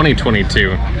 16th,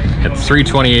 2022 at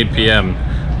 3:28 p.m.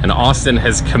 and Austin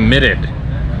has committed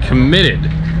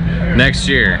next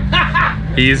year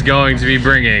he's going to be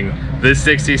bringing the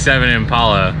 67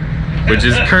 Impala, which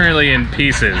is currently in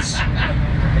pieces.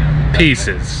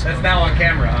 That's now on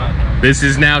camera, huh? This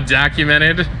is now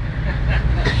documented.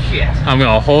 I'm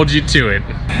gonna hold you to it.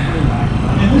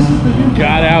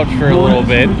 Got out for a little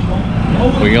bit.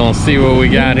 We're gonna see what we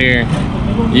got here.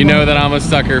 You know that I'm a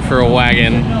sucker for a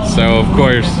wagon, so of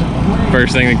course,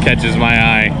 first thing that catches my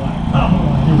eye.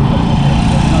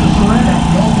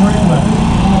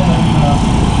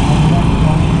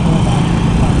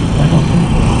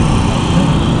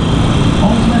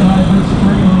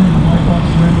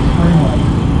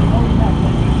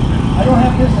 I don't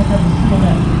have this, I have the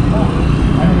CMS.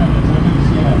 I don't have this, I have the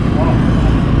CMS.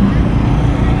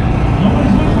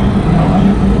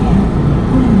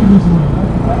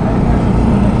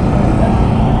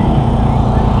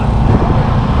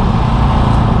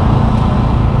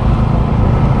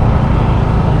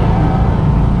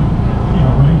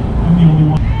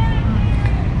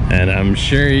 And I'm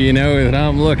sure you know that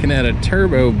I'm looking at a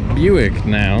turbo Buick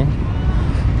now.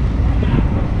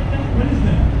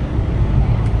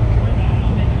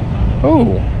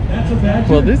 Oh,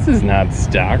 well, this is not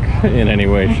stock in any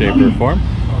way, shape, or form.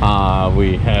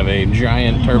 We have a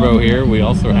giant turbo here. We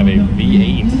also have a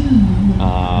V8.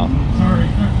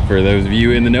 For those of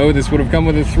you in the know, this would have come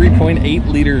with a 3.8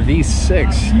 liter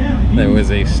V6. That was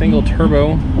a single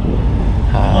turbo,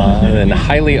 and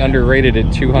highly underrated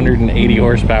at 280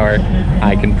 horsepower.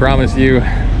 I can promise you,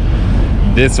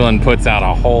 this one puts out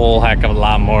a whole heck of a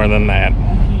lot more than that.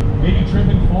 Maybe trip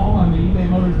and fall on the eBay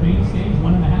Motors main stage,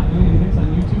 1.5 million hits on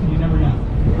YouTube, you never know.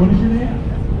 What is your name?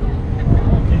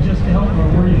 And just to help,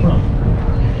 where are you from? I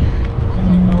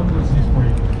don't even know what this is for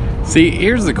you. See,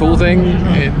 here's the cool thing.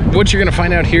 What you're gonna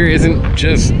find out here isn't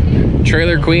just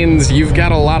trailer queens. You've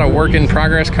got a lot of work in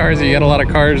progress cars. You got a lot of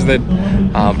cars that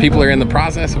people are in the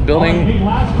process of building,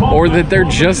 or that they're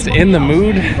just in the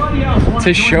mood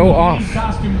to show off.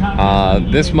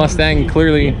 This Mustang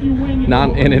clearly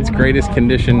not in its greatest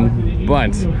condition,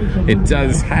 but it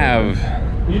does have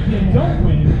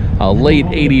a late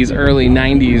 80s, early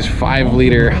 90s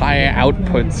 5-liter high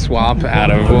output swap out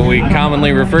of what we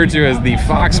commonly refer to as the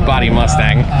Fox body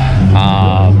Mustang.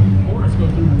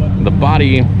 The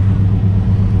body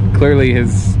clearly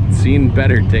has seen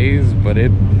better days, but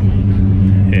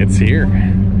it's here.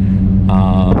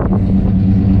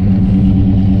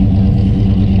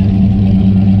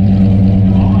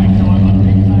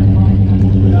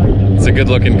 It's a good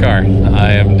looking car.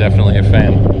 I am definitely a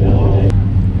fan.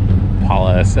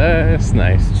 Impala SS,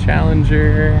 nice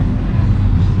Challenger.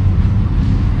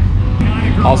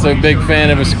 Also a big fan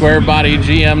of a square body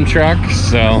GM truck,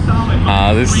 so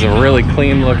this is a really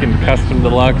clean looking custom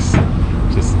deluxe.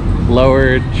 Just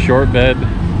lowered, short bed,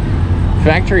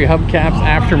 factory hubcaps,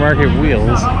 aftermarket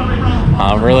wheels.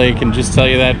 Really can just tell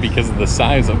you that because of the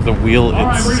size of the wheel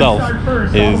itself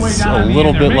is a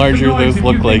little bit larger. Those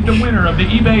look like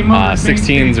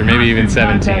 16s or maybe even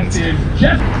 17s.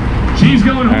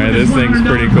 Alright, this thing's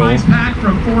pretty cool.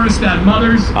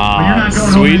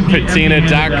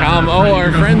 Sweetpatina.com. Oh,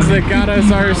 our friends that got us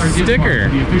our sticker.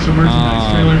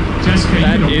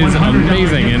 That is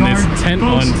amazing. And this tent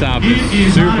on top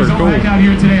is super cool.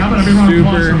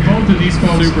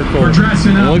 Super cool.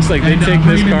 It looks like they take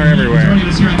this car everywhere.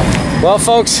 Well,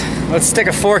 folks, let's stick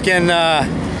a fork in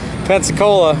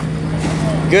Pensacola.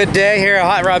 Good day here at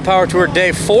Hot Rod Power Tour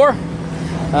Day 4.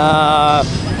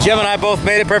 Jim and I both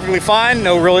made it perfectly fine.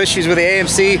 No real issues with the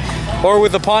AMC or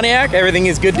with the Pontiac. Everything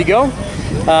is good to go.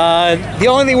 The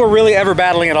only thing we're really ever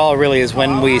battling at all really is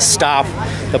when we stop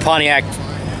the Pontiac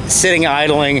sitting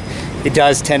idling. It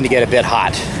does tend to get a bit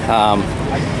hot.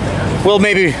 We'll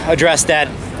maybe address that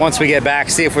once we get back,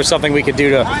 see if there's something we could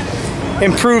do to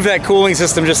improve that cooling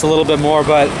system just a little bit more,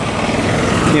 but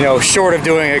you know, short of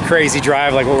doing a crazy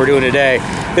drive like what we're doing today,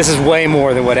 this is way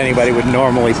more than what anybody would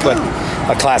normally put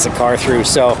a classic car through.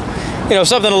 So, you know,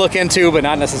 something to look into, but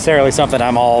not necessarily something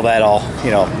I'm all,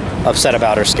 you know, upset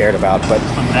about or scared about. But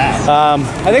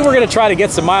I think we're gonna try to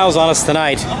get some miles on us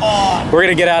tonight. We're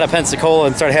gonna get out of Pensacola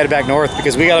and start heading back north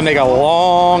because we gotta make a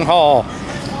long haul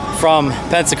from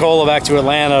Pensacola back to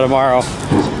Atlanta tomorrow.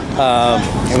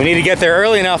 And we need to get there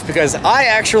early enough because I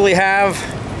actually have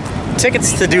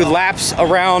tickets to do laps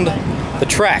around the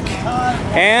track.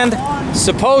 And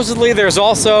supposedly there's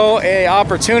also an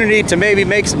opportunity to maybe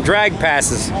make some drag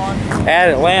passes at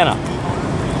Atlanta,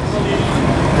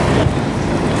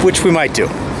 which we might do.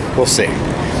 We'll see.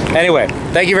 Anyway,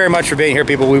 thank you very much for being here,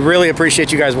 people. We really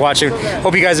appreciate you guys watching.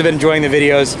 Hope you guys have been enjoying the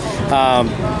videos.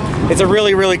 It's a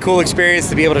really, really cool experience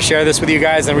to be able to share this with you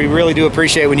guys, and we really do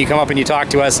appreciate when you come up and you talk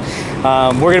to us.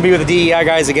 We're going to be with the DEI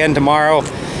guys again tomorrow,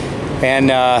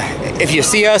 and if you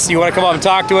see us and you want to come up and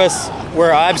talk to us,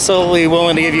 we're absolutely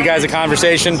willing to give you guys a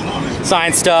conversation,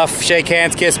 sign stuff, shake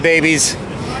hands, kiss babies,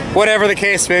 whatever the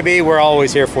case may be. We're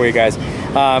always here for you guys.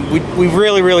 We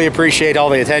really, really appreciate all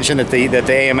the attention that the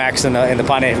AMX and the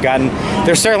Pontiac have gotten.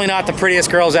 They're certainly not the prettiest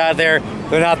girls out there.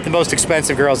 They're not the most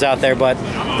expensive girls out there, but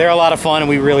they're a lot of fun, and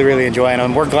we really, really enjoy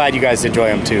them. We're glad you guys enjoy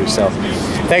them too. So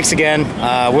thanks again.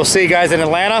 We'll see you guys in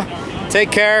Atlanta. Take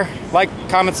care. Like,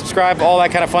 comment, subscribe, all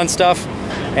that kind of fun stuff.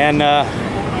 And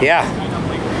yeah,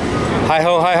 hi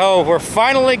ho, hi ho. We're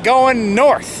finally going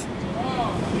north,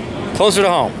 closer to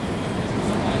home.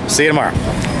 See you tomorrow.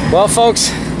 Well,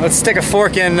 folks, let's stick a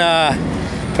fork in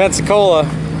Pensacola.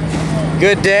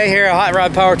 Good day here at Hot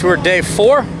Rod Power Tour Day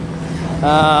 4.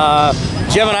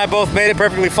 Jim and I both made it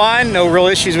perfectly fine. No real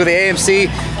issues with the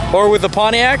AMC or with the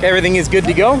Pontiac. Everything is good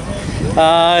to go.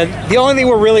 The only thing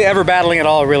we're really ever battling at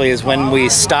all really is when we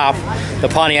stop the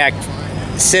Pontiac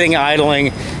sitting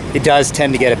idling. It does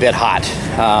tend to get a bit hot.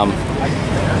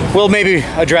 We'll maybe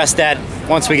address that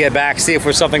once we get back, see if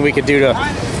there's something we could do to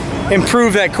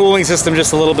improve that cooling system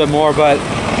just a little bit more. But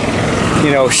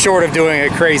you know, short of doing a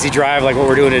crazy drive like what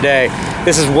we're doing today,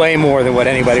 this is way more than what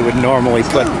anybody would normally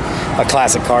put a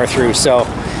classic car through. So,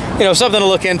 you know, something to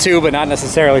look into, but not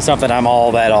necessarily something I'm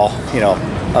all you know,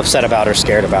 upset about or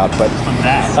scared about. But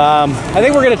I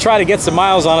think we're gonna try to get some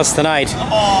miles on us tonight.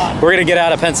 We're gonna get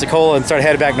out of Pensacola and start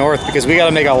heading back north because we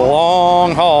gotta make a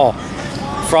long haul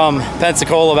from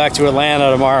Pensacola back to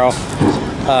Atlanta tomorrow.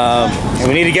 And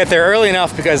we need to get there early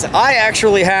enough because I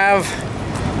actually have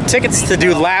tickets to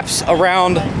do laps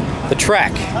around the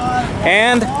track.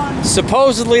 And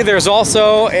supposedly there's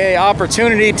also an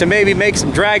opportunity to maybe make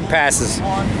some drag passes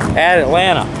at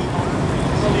Atlanta,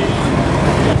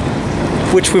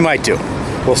 which we might do.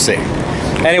 We'll see.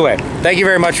 Anyway, thank you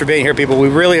very much for being here, people. We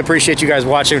really appreciate you guys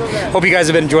watching. Hope you guys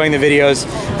have been enjoying the videos.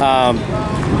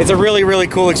 It's a really, really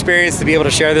cool experience to be able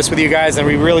to share this with you guys, and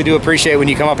we really do appreciate when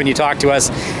you come up and you talk to us.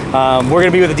 We're going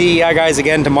to be with the DEI guys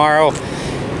again tomorrow,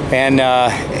 and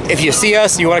if you see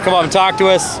us and you want to come up and talk to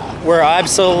us, we're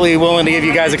absolutely willing to give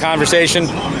you guys a conversation,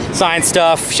 sign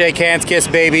stuff, shake hands, kiss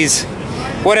babies,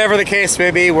 whatever the case may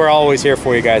be. We're always here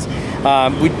for you guys.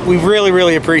 We really,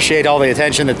 really appreciate all the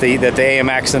attention that the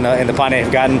AMX and the Pontiac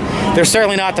have gotten. They're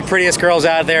certainly not the prettiest girls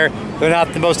out there. They're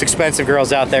not the most expensive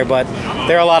girls out there, but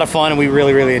they're a lot of fun, and we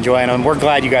really, really enjoy them. We're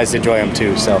glad you guys enjoy them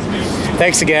too. So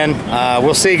thanks again.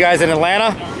 We'll see you guys in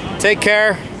Atlanta. Take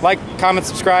care. Like, comment,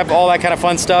 subscribe, all that kind of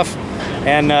fun stuff.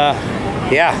 And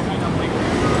yeah,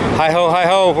 hi ho, hi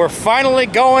ho. We're finally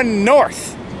going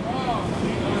north,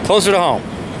 closer to home.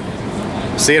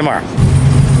 See you tomorrow.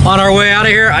 On our way out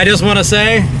of here, I just want to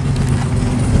say,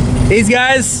 these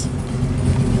guys,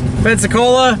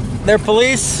 Pensacola, they're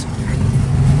police.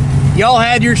 Y'all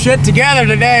had your shit together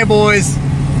today, boys.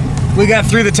 We got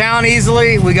through the town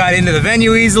easily. We got into the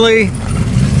venue easily.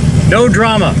 No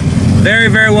drama. Very,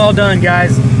 very well done,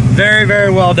 guys. Very,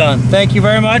 very well done. Thank you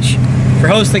very much for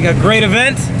hosting a great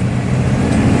event.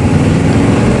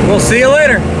 We'll see you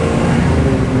later.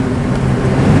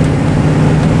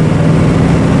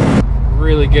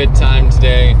 Really good time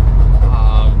today.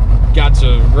 Got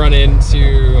to run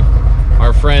into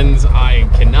our friends. I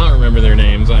cannot remember their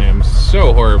names. I am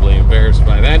so horribly embarrassed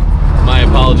by that. My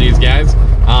apologies, guys.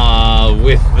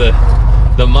 With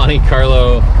the Monte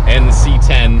Carlo and the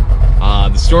C10.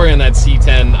 The story on that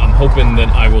C10, I'm hoping that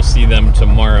I will see them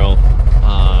tomorrow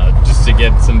just to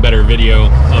get some better video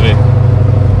of it.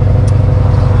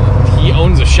 He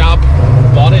owns a shop,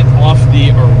 bought it off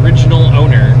the original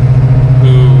owner,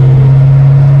 who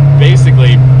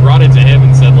basically brought it to him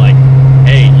and said, like,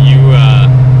 hey,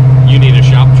 you need a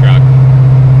shop truck.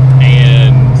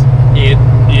 And it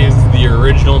is the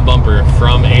original bumper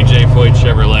from AJ Foyt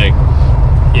Chevrolet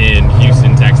in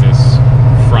Houston, Texas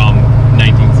from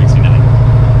 1969.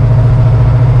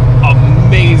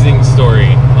 Amazing story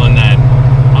on that.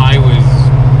 I was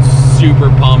super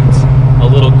pumped, a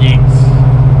little geeked.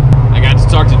 I got to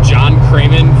talk to John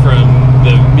Cramen from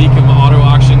the Mecum Auto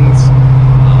Auctions.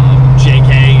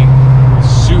 JK,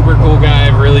 super cool guy,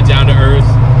 really down to earth.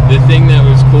 The thing that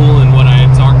was cool and what I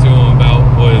had talked to him about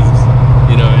was,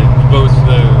 you know, both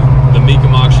the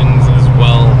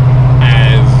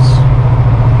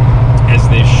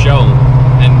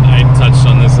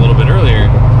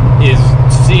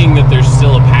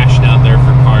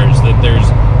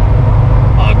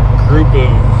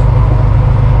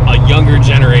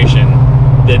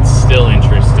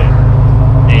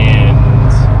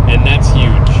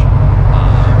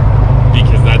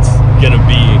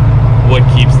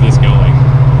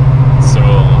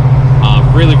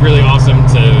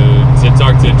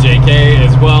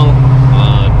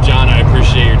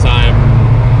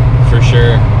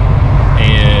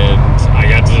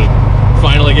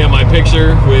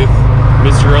picture with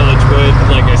Mr. Ellichwood.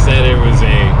 Like I said, it was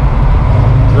a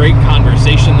great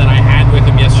conversation that I had with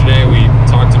him yesterday. We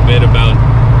talked a bit about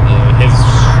his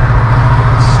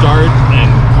start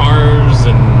and cars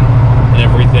and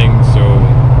everything, so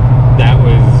that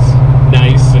was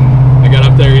nice. And I got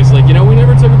up there, he's like, you know, we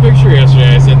never took a picture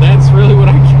yesterday. I said, that's really what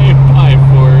I came by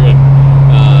for, and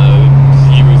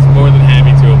he was more than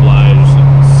happy to oblige.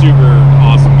 Super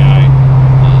awesome guy.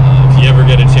 If you ever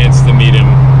get a chance to meet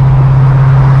him,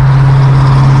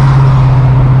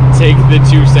 take the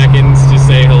 2 seconds to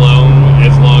say hello,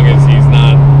 as long as he's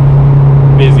not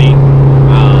busy.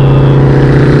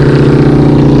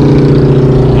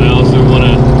 I also want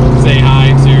to say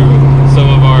hi to some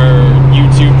of our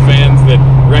YouTube fans that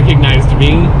recognized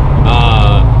me.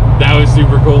 That was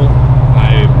super cool.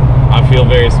 I feel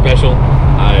very special.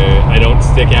 I don't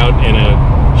stick out in a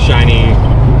shiny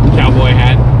cowboy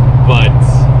hat, but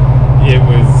it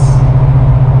was,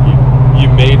 you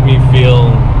made me feel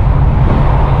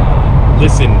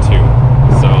listened to,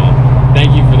 so thank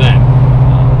you for that.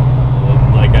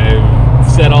 Like I've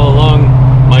said all along,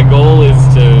 my goal is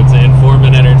to inform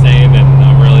and entertain, and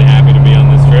I'm really happy to be on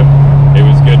this trip. It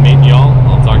was good meeting y'all.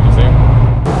 I'll talk to you soon.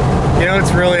 You know,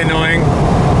 it's really annoying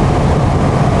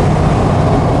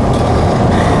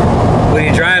when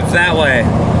you drive that way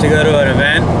to go to an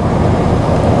event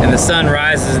and the sun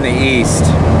rises in the east,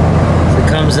 so it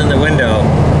comes in the window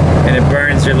and it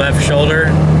burns your left shoulder,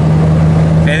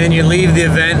 and then you leave the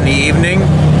event in the evening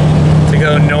to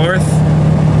go north,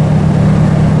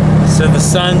 so the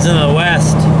sun's in the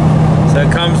west, so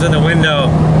it comes in the window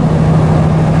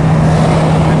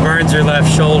and burns your left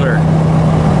shoulder.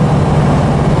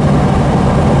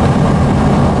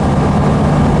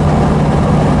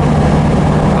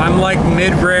 I'm like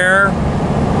mid-rare.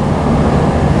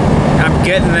 I'm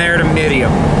getting there to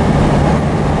medium.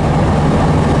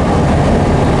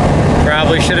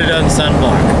 Probably should have done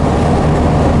sunblock.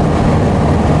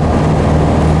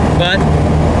 But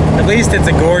at least it's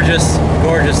a gorgeous,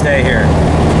 gorgeous day here.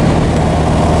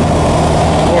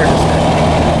 Gorgeous day.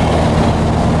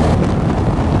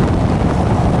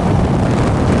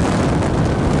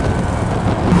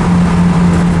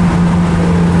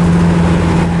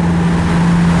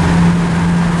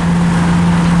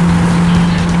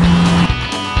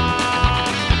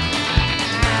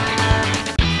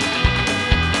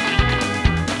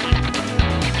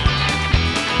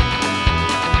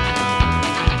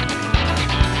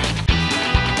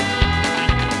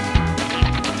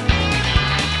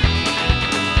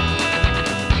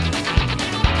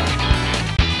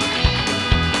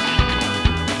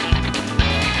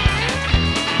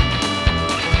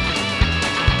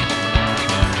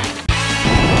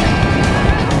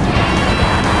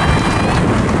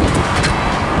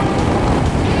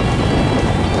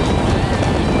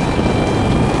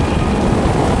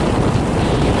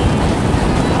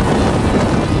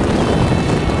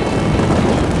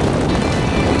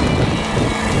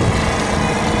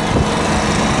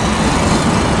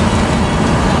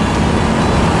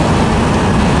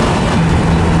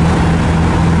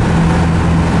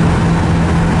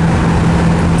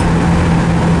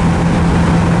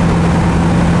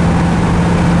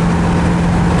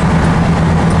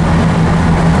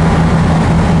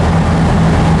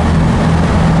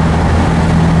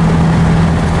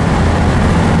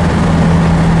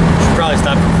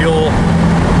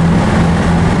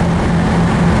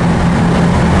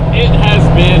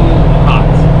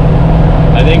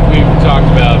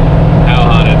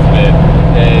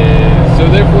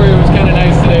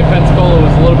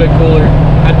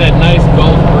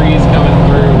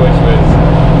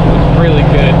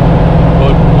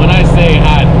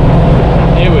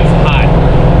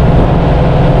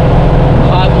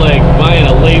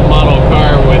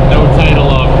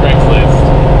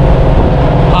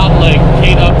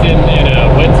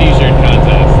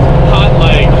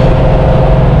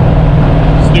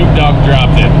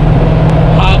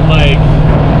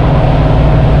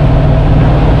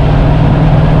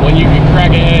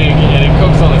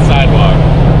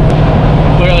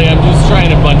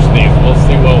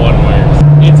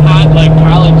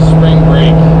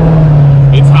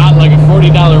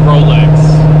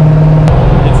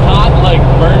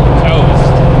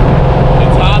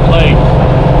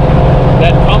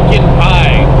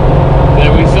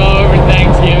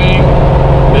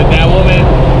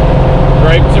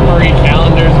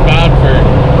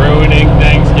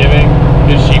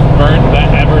 Burnt the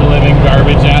ever-living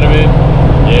garbage out of it.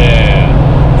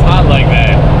 Yeah, it's hot like that.